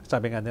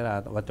 sabi nga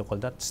nila, what you call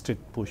that, street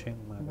pushing.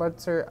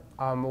 But sir,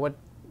 what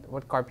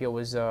Carpio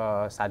was,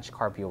 Saj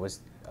Carpio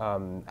was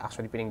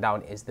actually putting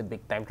down is the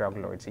big-time drug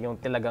lords. Yung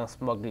talagang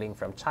smuggling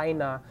from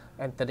China,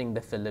 entering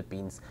the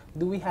Philippines.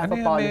 Do we have a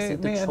policy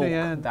to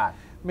choke that?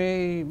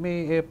 May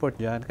effort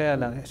yan. Kaya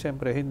lang,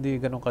 siyempre, hindi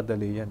ganun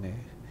kadali yan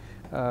eh.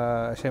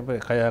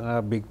 Siyempre, kaya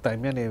nga big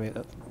time yan eh.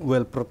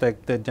 Well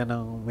protected yan,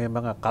 may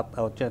mga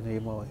cut-out yan.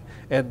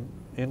 And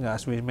yun nga,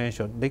 as we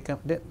mentioned,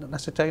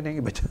 nasa China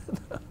yung iba dyan.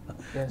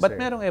 Yes, But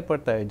sir. merong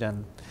effort tayo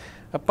dyan.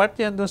 Apart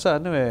yan doon sa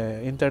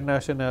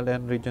international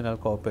and regional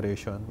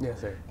cooperation.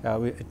 Yes, sir.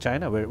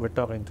 China, we're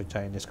talking to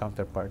Chinese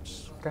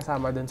counterparts.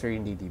 Kasama dun, sir,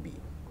 yung DDB.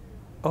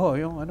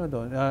 Yung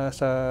doon,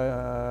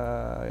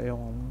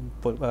 yung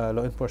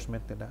law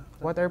enforcement nila.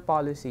 What are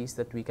policies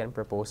that we can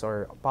propose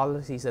or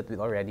policies that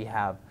we already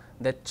have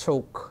that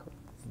choke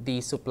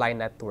the supply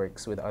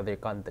networks with other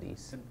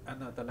countries.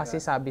 Ano talaga?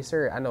 Kasi sabi,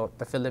 sir,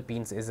 the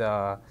Philippines is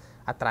a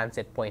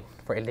transit point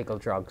for illegal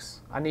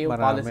drugs. Ano yung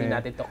Marami. policy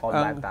natin to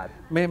combat that?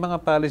 May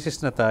mga policies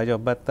na tayo,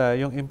 but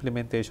yung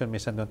implementation,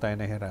 minsan doon tayo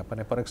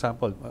nahihirapan. For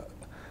example,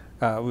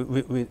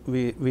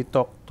 we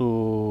talked to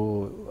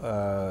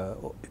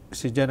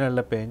si General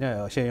La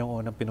Peña, siya yung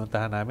unang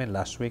pinuntahan namin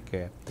last week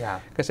eh. Yeah.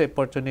 Kasi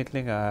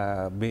fortunately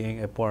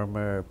being a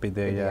former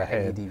PIDEA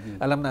head, DDB.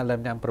 alam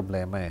niya ang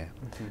problema eh.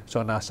 So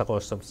nasa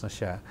customs na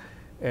siya.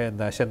 And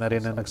siya na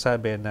rin ang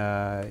nagsabi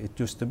na it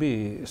used to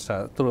be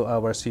through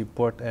our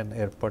seaport and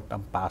airport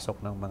ang pasok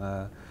ng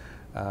mga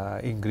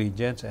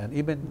ingredients and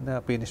even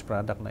finished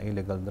product na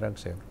illegal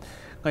drugs eh.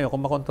 Ngayon,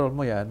 kung makontrol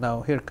mo yan, now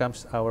here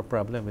comes our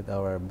problem with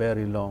our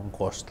very long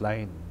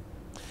coastline.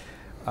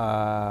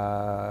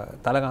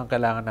 Talagang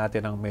kailangan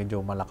natin ng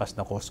medyo malakas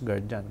na coast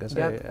guard dyan kasi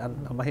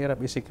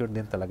mahirap i-secure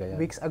din talaga yan.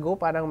 Weeks ago,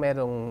 parang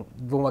merong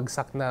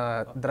bumagsak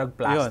na drug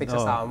plastic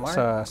sa Samar.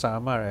 Sa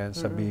Samar and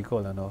sa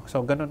Bicol.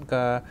 So, ganun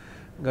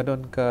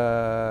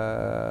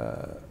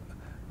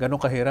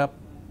kahirap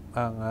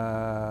ang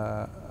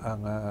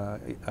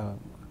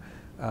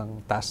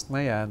task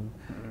na yan.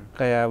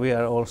 Kaya we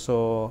are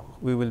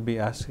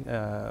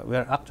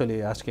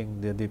actually asking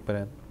the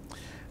different,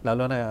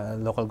 lalo na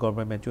local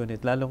government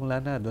unit,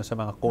 lalong-lana doon sa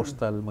mga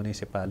coastal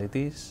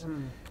municipalities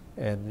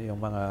and yung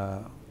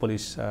mga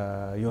police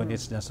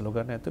units dyan sa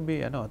lugar na to be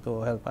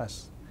to help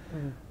us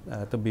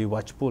to be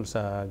watchful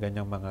sa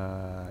ganyang mga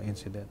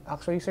incident.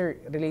 Actually,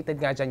 sir, related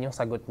nga dyan yung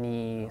sagot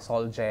ni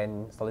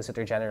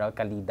Solicitor General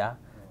Calida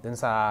dun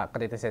sa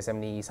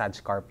criticism ni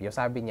Saj Carpio.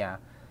 Sabi niya,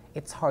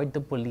 it's hard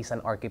to police an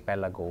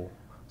archipelago.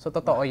 So,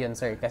 totoo yun,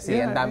 sir,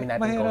 kasi ang dami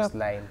nating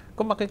coastline.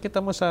 Kung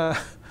makikita mo sa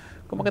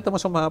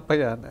mapa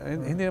yan,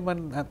 hindi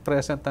naman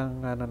present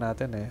ang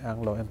natin ang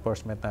law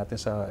enforcement natin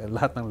sa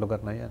lahat ng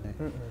lugar na yan eh.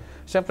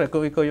 Siyempre,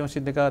 kung ikaw yung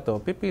sindikato,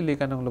 pipili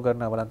ka ng lugar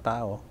na walang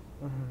tao.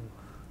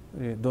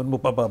 Doon mo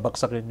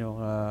pababaksakin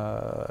yung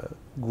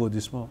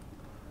goodies mo.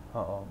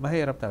 Oo.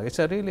 Mahirap talaga.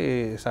 It's a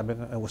really,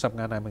 usap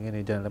nga namin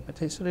ini General,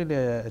 it's really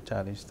a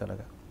challenge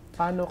talaga.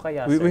 Paano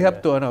kaya, sir?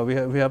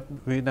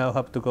 We now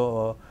have to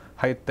go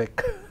high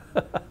tech.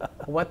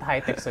 What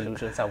high-tech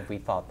solutions have we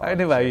thought of?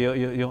 Anyway,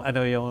 yung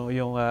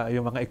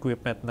mga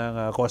equipment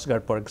ng Coast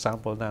Guard, for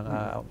example, ng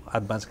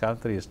advanced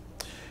countries,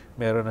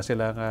 meron na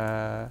silang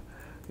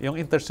yung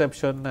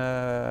interception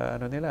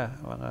nila,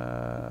 mga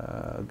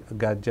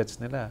gadgets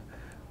nila,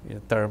 yung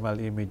thermal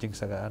imaging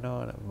sa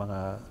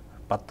mga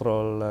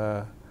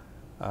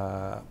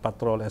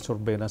patrol and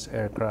surveillance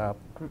aircraft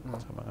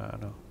sa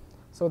mga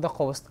So the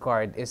Coast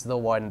Guard is the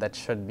one that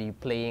should be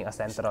playing a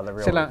central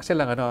role.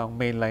 Silang ang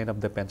main line of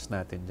defense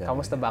natin dyan.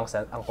 Kamusta ba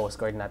ang Coast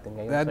Guard natin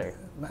ngayon, sir?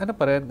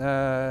 Pa rin,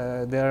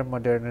 they are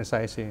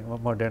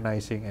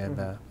modernizing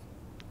and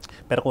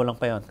pero kulang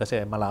pa yon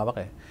kasi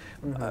malawak eh.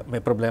 May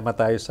problema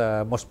tayo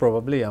sa most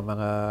probably ang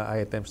mga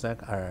items na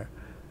are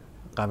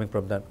coming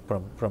from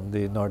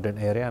the northern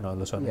area,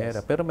 Luzon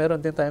area. Pero meron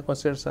din tayong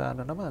concern sa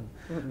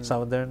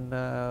southern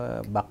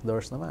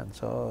backdoors naman.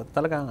 So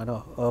talagang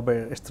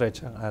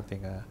overstretch ang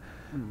ating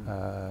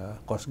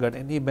Coast Guard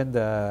and even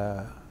the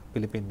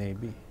Philippine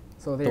Navy.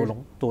 So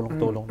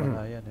tulong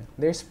na yan eh.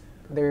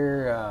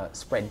 They're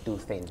spread too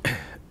thin.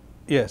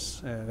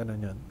 Yes, ganun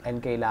yun. And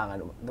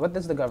what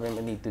does the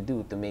government need to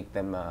do to make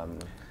them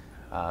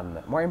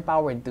more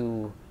empowered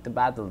to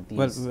battle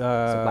these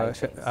supply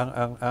chains?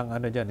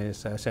 Ang dyan is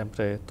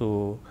siyempre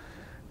to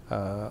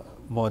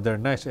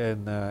modernize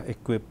and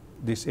equip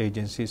these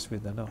agencies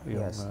with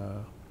yung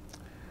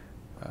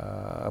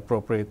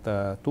appropriate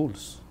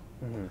tools.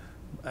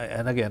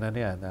 And again,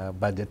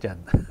 budget yan.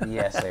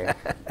 Yes, sir.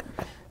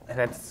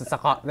 That's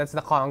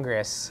the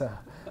Congress.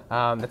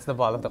 That's the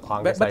ball of the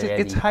Congress but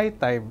already.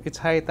 It's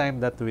high time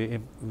that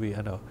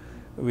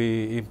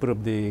we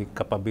improve the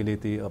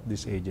capability of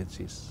these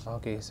agencies.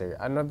 Okay, sir.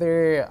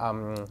 Another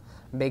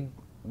big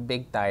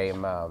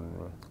time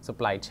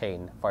supply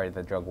chain for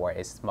the drug war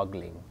is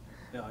smuggling.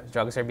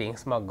 Drugs are being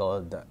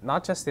smuggled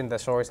not just in the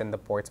shores and the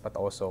ports but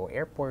also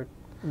airport.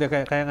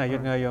 Kaya nga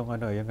yun nga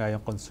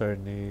yung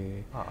concern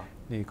ni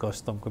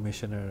Custom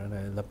Commissioner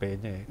La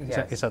Peña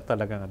eh. Isa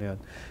talagang yun.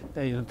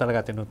 Yun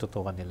talaga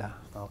tinututukan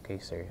nila. Okay,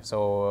 sir.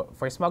 So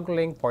for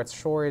smuggling, ports,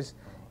 shores,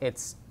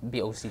 it's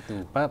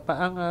BOC2.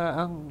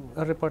 Ang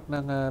report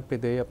ng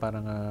PIDEA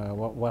parang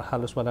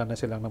halos wala na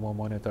silang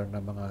namomonitor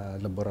ng mga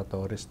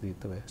laboratories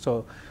dito eh.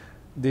 So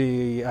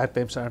the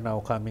items are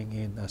now coming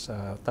in as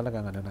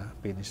talagang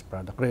finished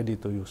product, ready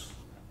to use.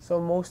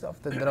 So most of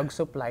the drug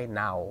supply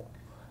now,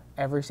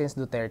 ever since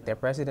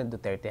President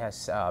Duterte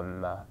has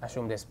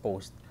assumed this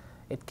post,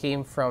 it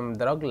came from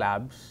drug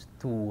labs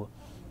to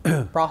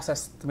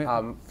processed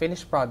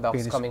finished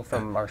products coming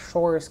from our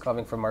shores,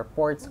 coming from our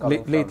ports.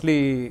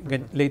 Lately,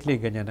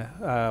 ganyan na.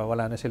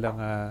 Wala na silang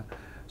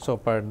so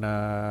far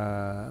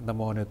na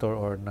monitor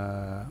or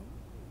na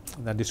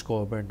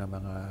discover na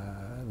mga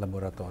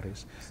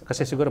laboratories.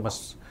 Kasi siguro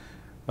mas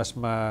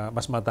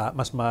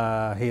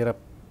mahirap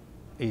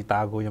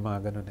itago yung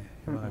mga ganun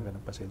yung mga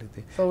ganung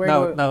facility. So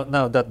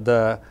now that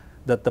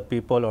that the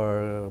people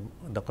or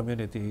the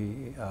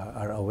community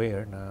are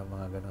aware na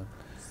mga ganon.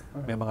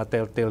 May mga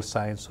telltale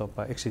signs of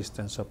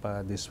existence of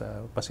these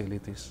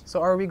facilities. So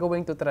are we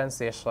going to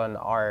transition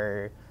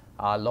our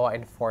law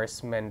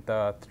enforcement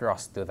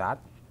thrust to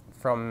that?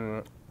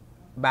 From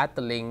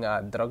battling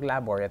drug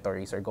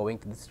laboratories or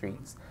going to the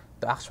streets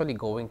to actually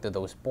going to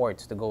those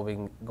ports, to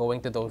going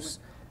to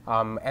those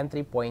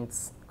entry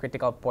points,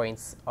 critical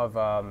points of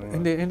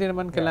hindi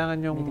naman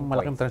kailangan yung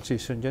malaking points.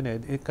 transition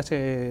dyan kasi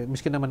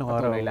miski naman ng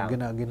araw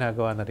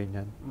ginagawa na rin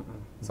yan.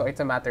 So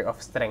it's a matter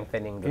of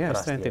strengthening the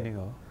trust strengthening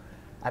here.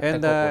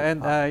 And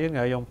yun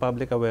nga, yung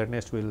public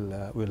awareness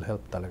will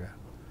help talaga.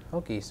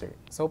 Okay, sir.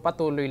 So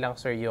patuloy lang,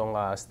 sir, yung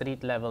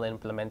street level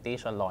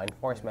implementation, law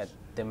enforcement,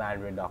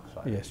 demand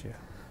reduction. Yes, yeah.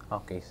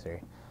 Okay, sir.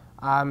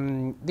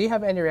 Do you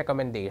have any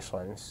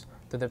recommendations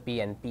to the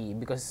PNP?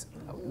 Because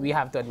we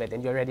have to admit,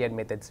 and you already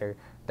admitted, sir,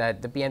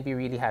 that the PNP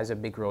really has a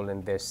big role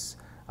in this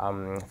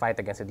fight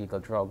against illegal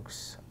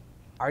drugs.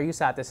 Are you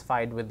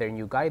satisfied with their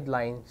new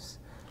guidelines?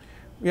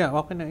 Yeah,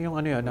 okay na yung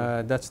ano yan.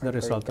 That's the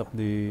result of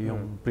the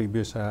yung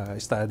previous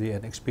study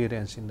and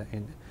experience in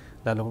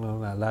lalong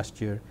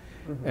last year.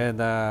 And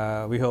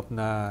we hope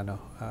na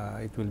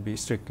it will be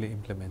strictly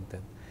implemented.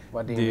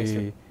 What do you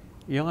mean?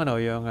 Yung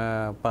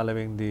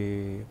following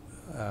the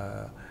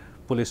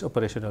police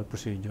operational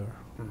procedure.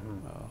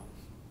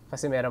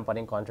 Kasi meron pa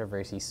rin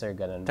controversy, sir,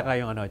 ganun ba?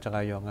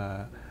 Tsaka yung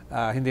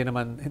hindi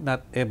naman,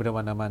 not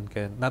everyone naman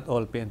not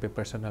all PNP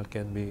personnel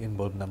can be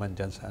involved naman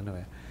dyan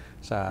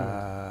sa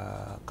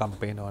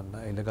campaign on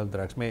illegal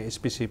drugs. May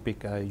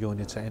specific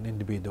units and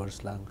individuals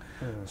lang.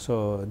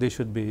 So they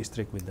should be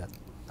strict with that.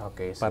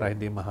 Okay, so para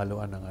hindi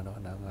mahaluan ng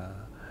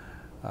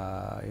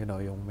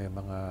yung may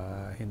mga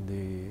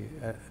hindi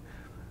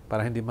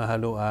para hindi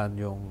mahaluan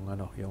yung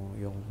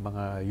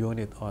mga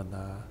unit on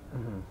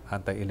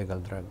anti-illegal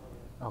drug.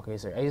 Okay,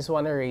 sir. I just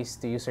want to raise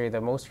to you, sir,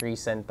 the most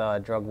recent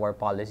drug war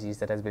policies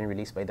that has been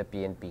released by the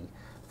PNP.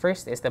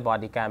 First is the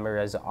body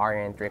cameras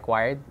aren't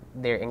required.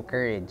 They're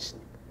encouraged.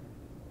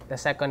 The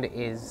second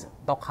is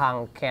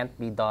tokhang can't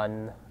be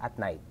done at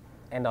night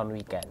and on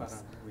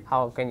weekends.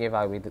 How can you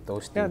evaluate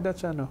those two? Yeah,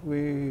 that's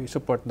we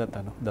support that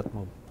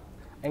move.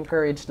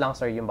 Encouraged lang,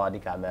 sir, yung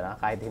body camera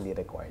kahit hindi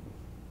required.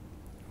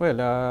 Well,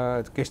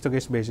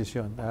 case-to-case basis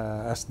yun.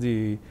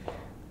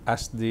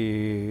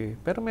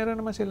 Pero meron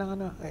naman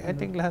silang I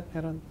think lahat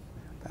meron.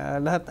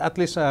 Lahat, at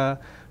least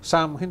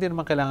some, hindi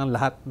naman kailangan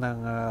lahat ng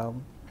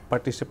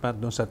participant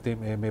dun sa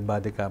team may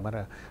body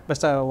camera.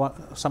 Basta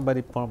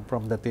somebody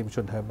from the team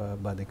should have a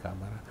body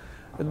camera.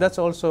 That's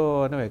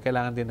also,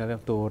 kailangan din nila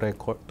to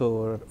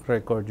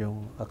record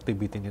yung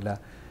activity nila.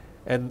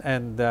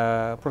 And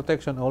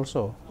protection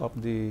also of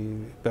the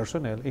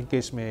personnel in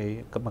case may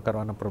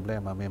magkaroon ng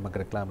problema, may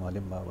magreklamo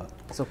halimbawa.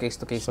 So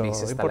case-to-case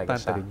basis talaga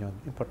siya. Importante rin yun.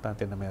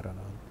 Importante na meron.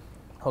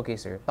 Okay,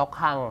 sir.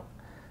 Tokhang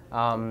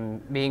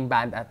being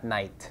banned at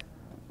night.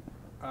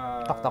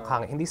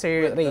 Tokhang. Hindi,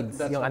 sir, raids.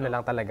 Yung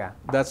lang talaga.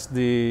 That's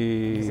the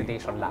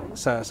visitation lang.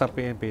 Sa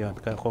PNP yun.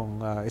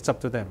 Kung it's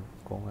up to them.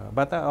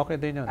 But okay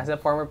din yun. As a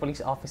former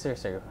police officer,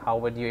 sir, how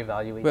would you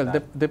evaluate that?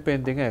 Well,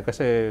 depende nga.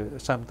 Kasi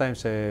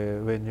sometimes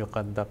when you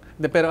conduct...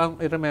 Pero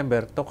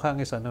remember, tokhang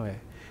is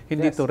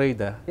hindi to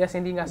raid. Yes,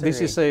 hindi nga, sir.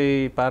 This is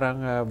a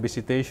parang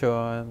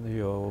visitation.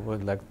 You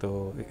would like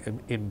to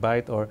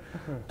invite or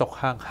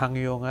tokhang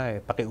hangyo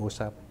nga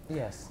pakiusap.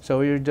 Yes.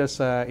 So you're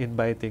just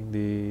inviting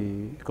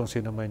kung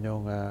sino man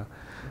yung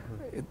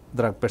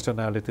drug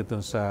personality dun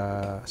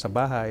sa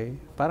bahay.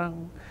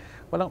 Parang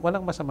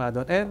walang masama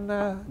doon. And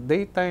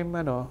daytime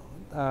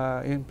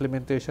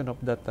implementation of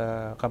that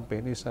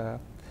campaign is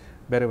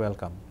very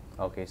welcome.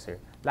 Okay,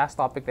 sir. Last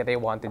topic that I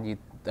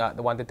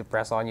wanted to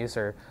press on you,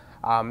 sir.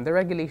 The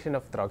regulation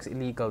of drugs,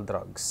 illegal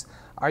drugs.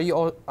 Are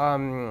you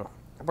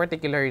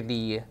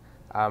particularly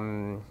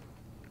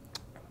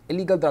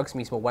illegal drugs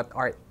mismo?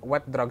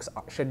 What drugs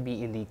should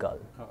be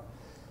illegal?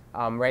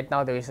 Right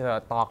now there is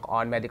a talk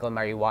on medical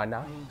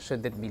marijuana.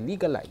 Should it be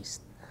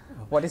legalized?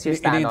 What is your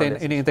stand on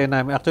this?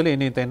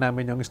 Iniintay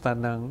namin yung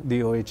stand ng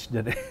DOH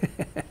dyan.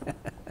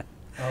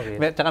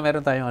 Okay. Tsaka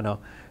meron tayong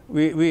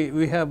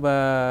we have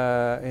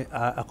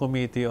a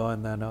committee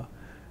on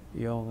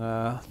yung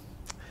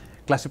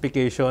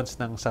classifications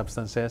ng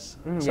substances.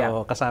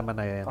 So kasama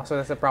na yan. So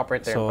that's the proper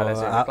term pala,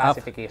 sir,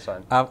 classification.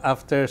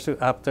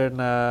 After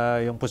na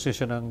yung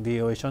position ng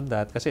DOH on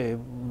that, kasi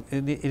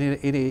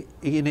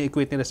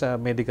ini-equate nila sa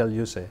medical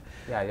use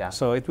Yeah.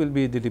 So it will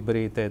be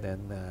deliberated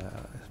and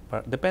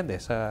depende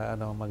sa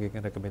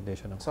magiging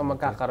recommendation ng So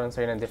magkakaroon,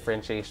 sir, ng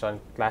differentiation,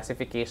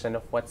 classification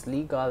of what's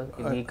legal,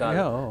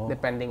 illegal,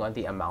 depending on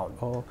the amount.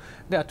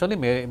 Actually,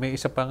 may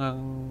isa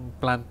pang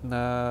plant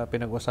na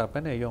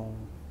pinag-usapan yung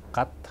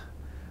cat.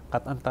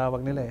 Cat ang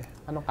tawag nila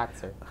Anong cat,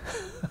 sir?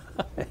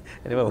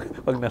 Di ba?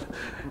 Wag na.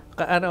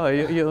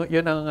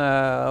 Yun ang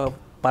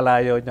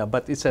palayo niya,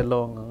 but it's a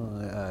long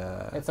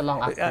it's a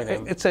long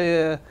acronym.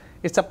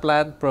 It's a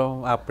plant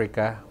from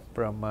Africa,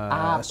 from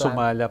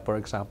Somalia, for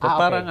example.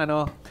 Parang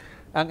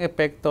Ang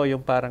epekto yung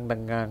parang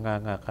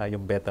nanganganga ka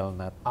yung betel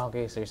nut.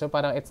 Okay, sir. So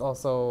parang it's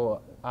also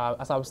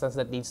a substance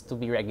that needs to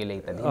be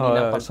regulated. Hindi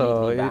lang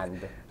completely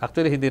banned.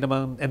 Actually, hindi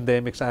naman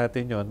endemic sa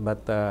atin yun, but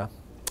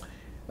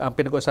ang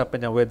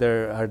pinag-uusapan niya whether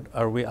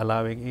are we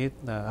allowing it,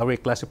 are we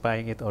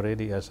classifying it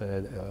already as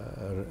a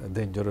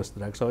dangerous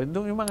drug. So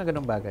yung mga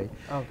ganung bagay.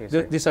 Okay,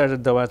 sir. These are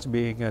the ones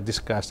being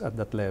discussed at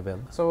that level.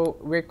 So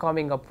we're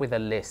coming up with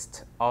a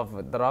list of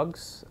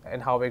drugs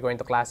and how we're going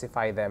to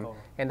classify them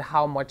and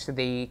how much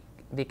they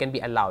can be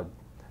allowed.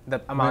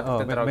 The amount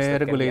of the drugs may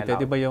that regulated,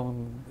 can be allowed. Iba yung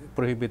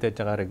prohibited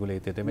tsaka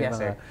regulated. May Yes,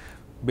 mga sir.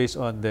 based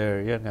on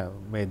their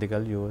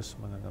medical use,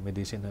 mga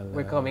medicinal.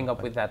 We're coming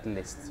up with that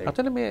list, sir.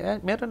 Actually, may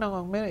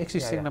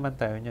existing naman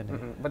tayo niyan.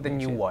 But the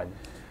new one.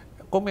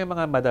 Kung may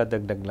mga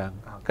madadagdag lang.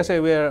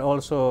 Kasi we are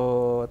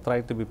also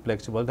trying to be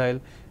flexible dahil,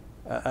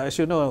 as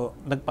you know,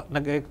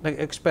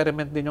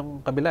 nag-experiment din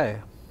yung kabila eh.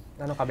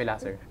 Anong kabila,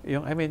 sir?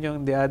 Yung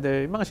the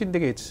other, yung mga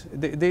syndicates,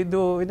 they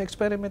do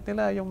in-experiment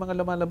nila yung mga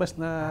lumalabas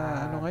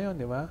na ngayon,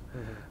 di ba?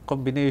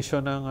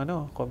 Combination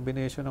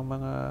ng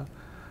mga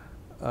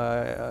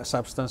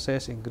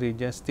substances,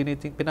 ingredients,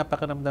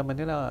 pinapakiramdaman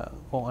nila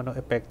kung ano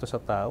epekto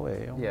sa tao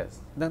eh. Yes.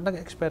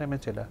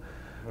 Nag-experiment sila.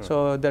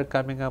 So they're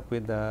coming up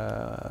with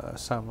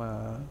some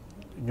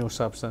new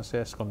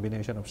substances,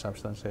 combination of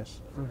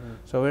substances.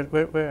 So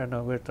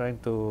we're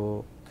trying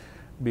to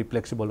be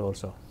flexible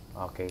also.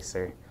 Okay,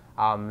 sir.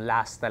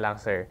 Last na lang,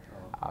 sir.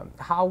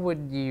 How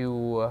would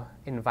you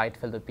invite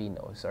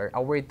Filipinos or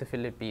a word to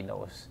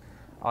Filipinos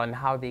on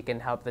how they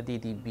can help the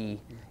DDB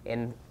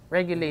in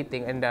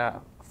regulating and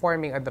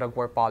forming a drug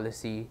war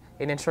policy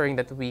in ensuring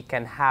that we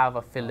can have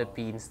a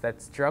Philippines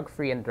that's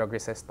drug-free and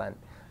drug-resistant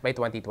by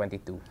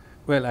 2022?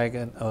 Well,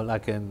 all I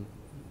can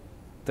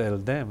tell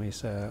them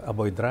is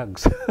avoid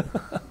drugs.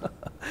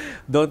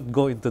 Don't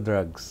go into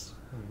drugs.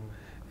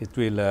 It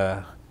will.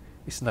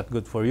 It's not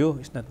good for you.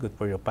 It's not good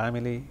for your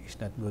family. It's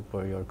not good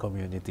for your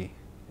community.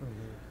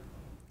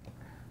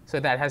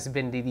 So that has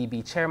been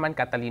DDB Chairman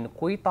Catalino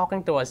Cuy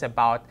talking to us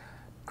about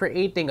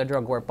creating a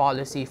drug war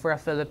policy for a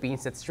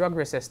Philippines that's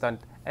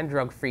drug-resistant and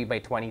drug-free by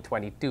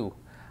 2022.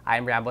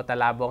 I'm Rambo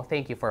Talabong.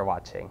 Thank you for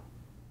watching.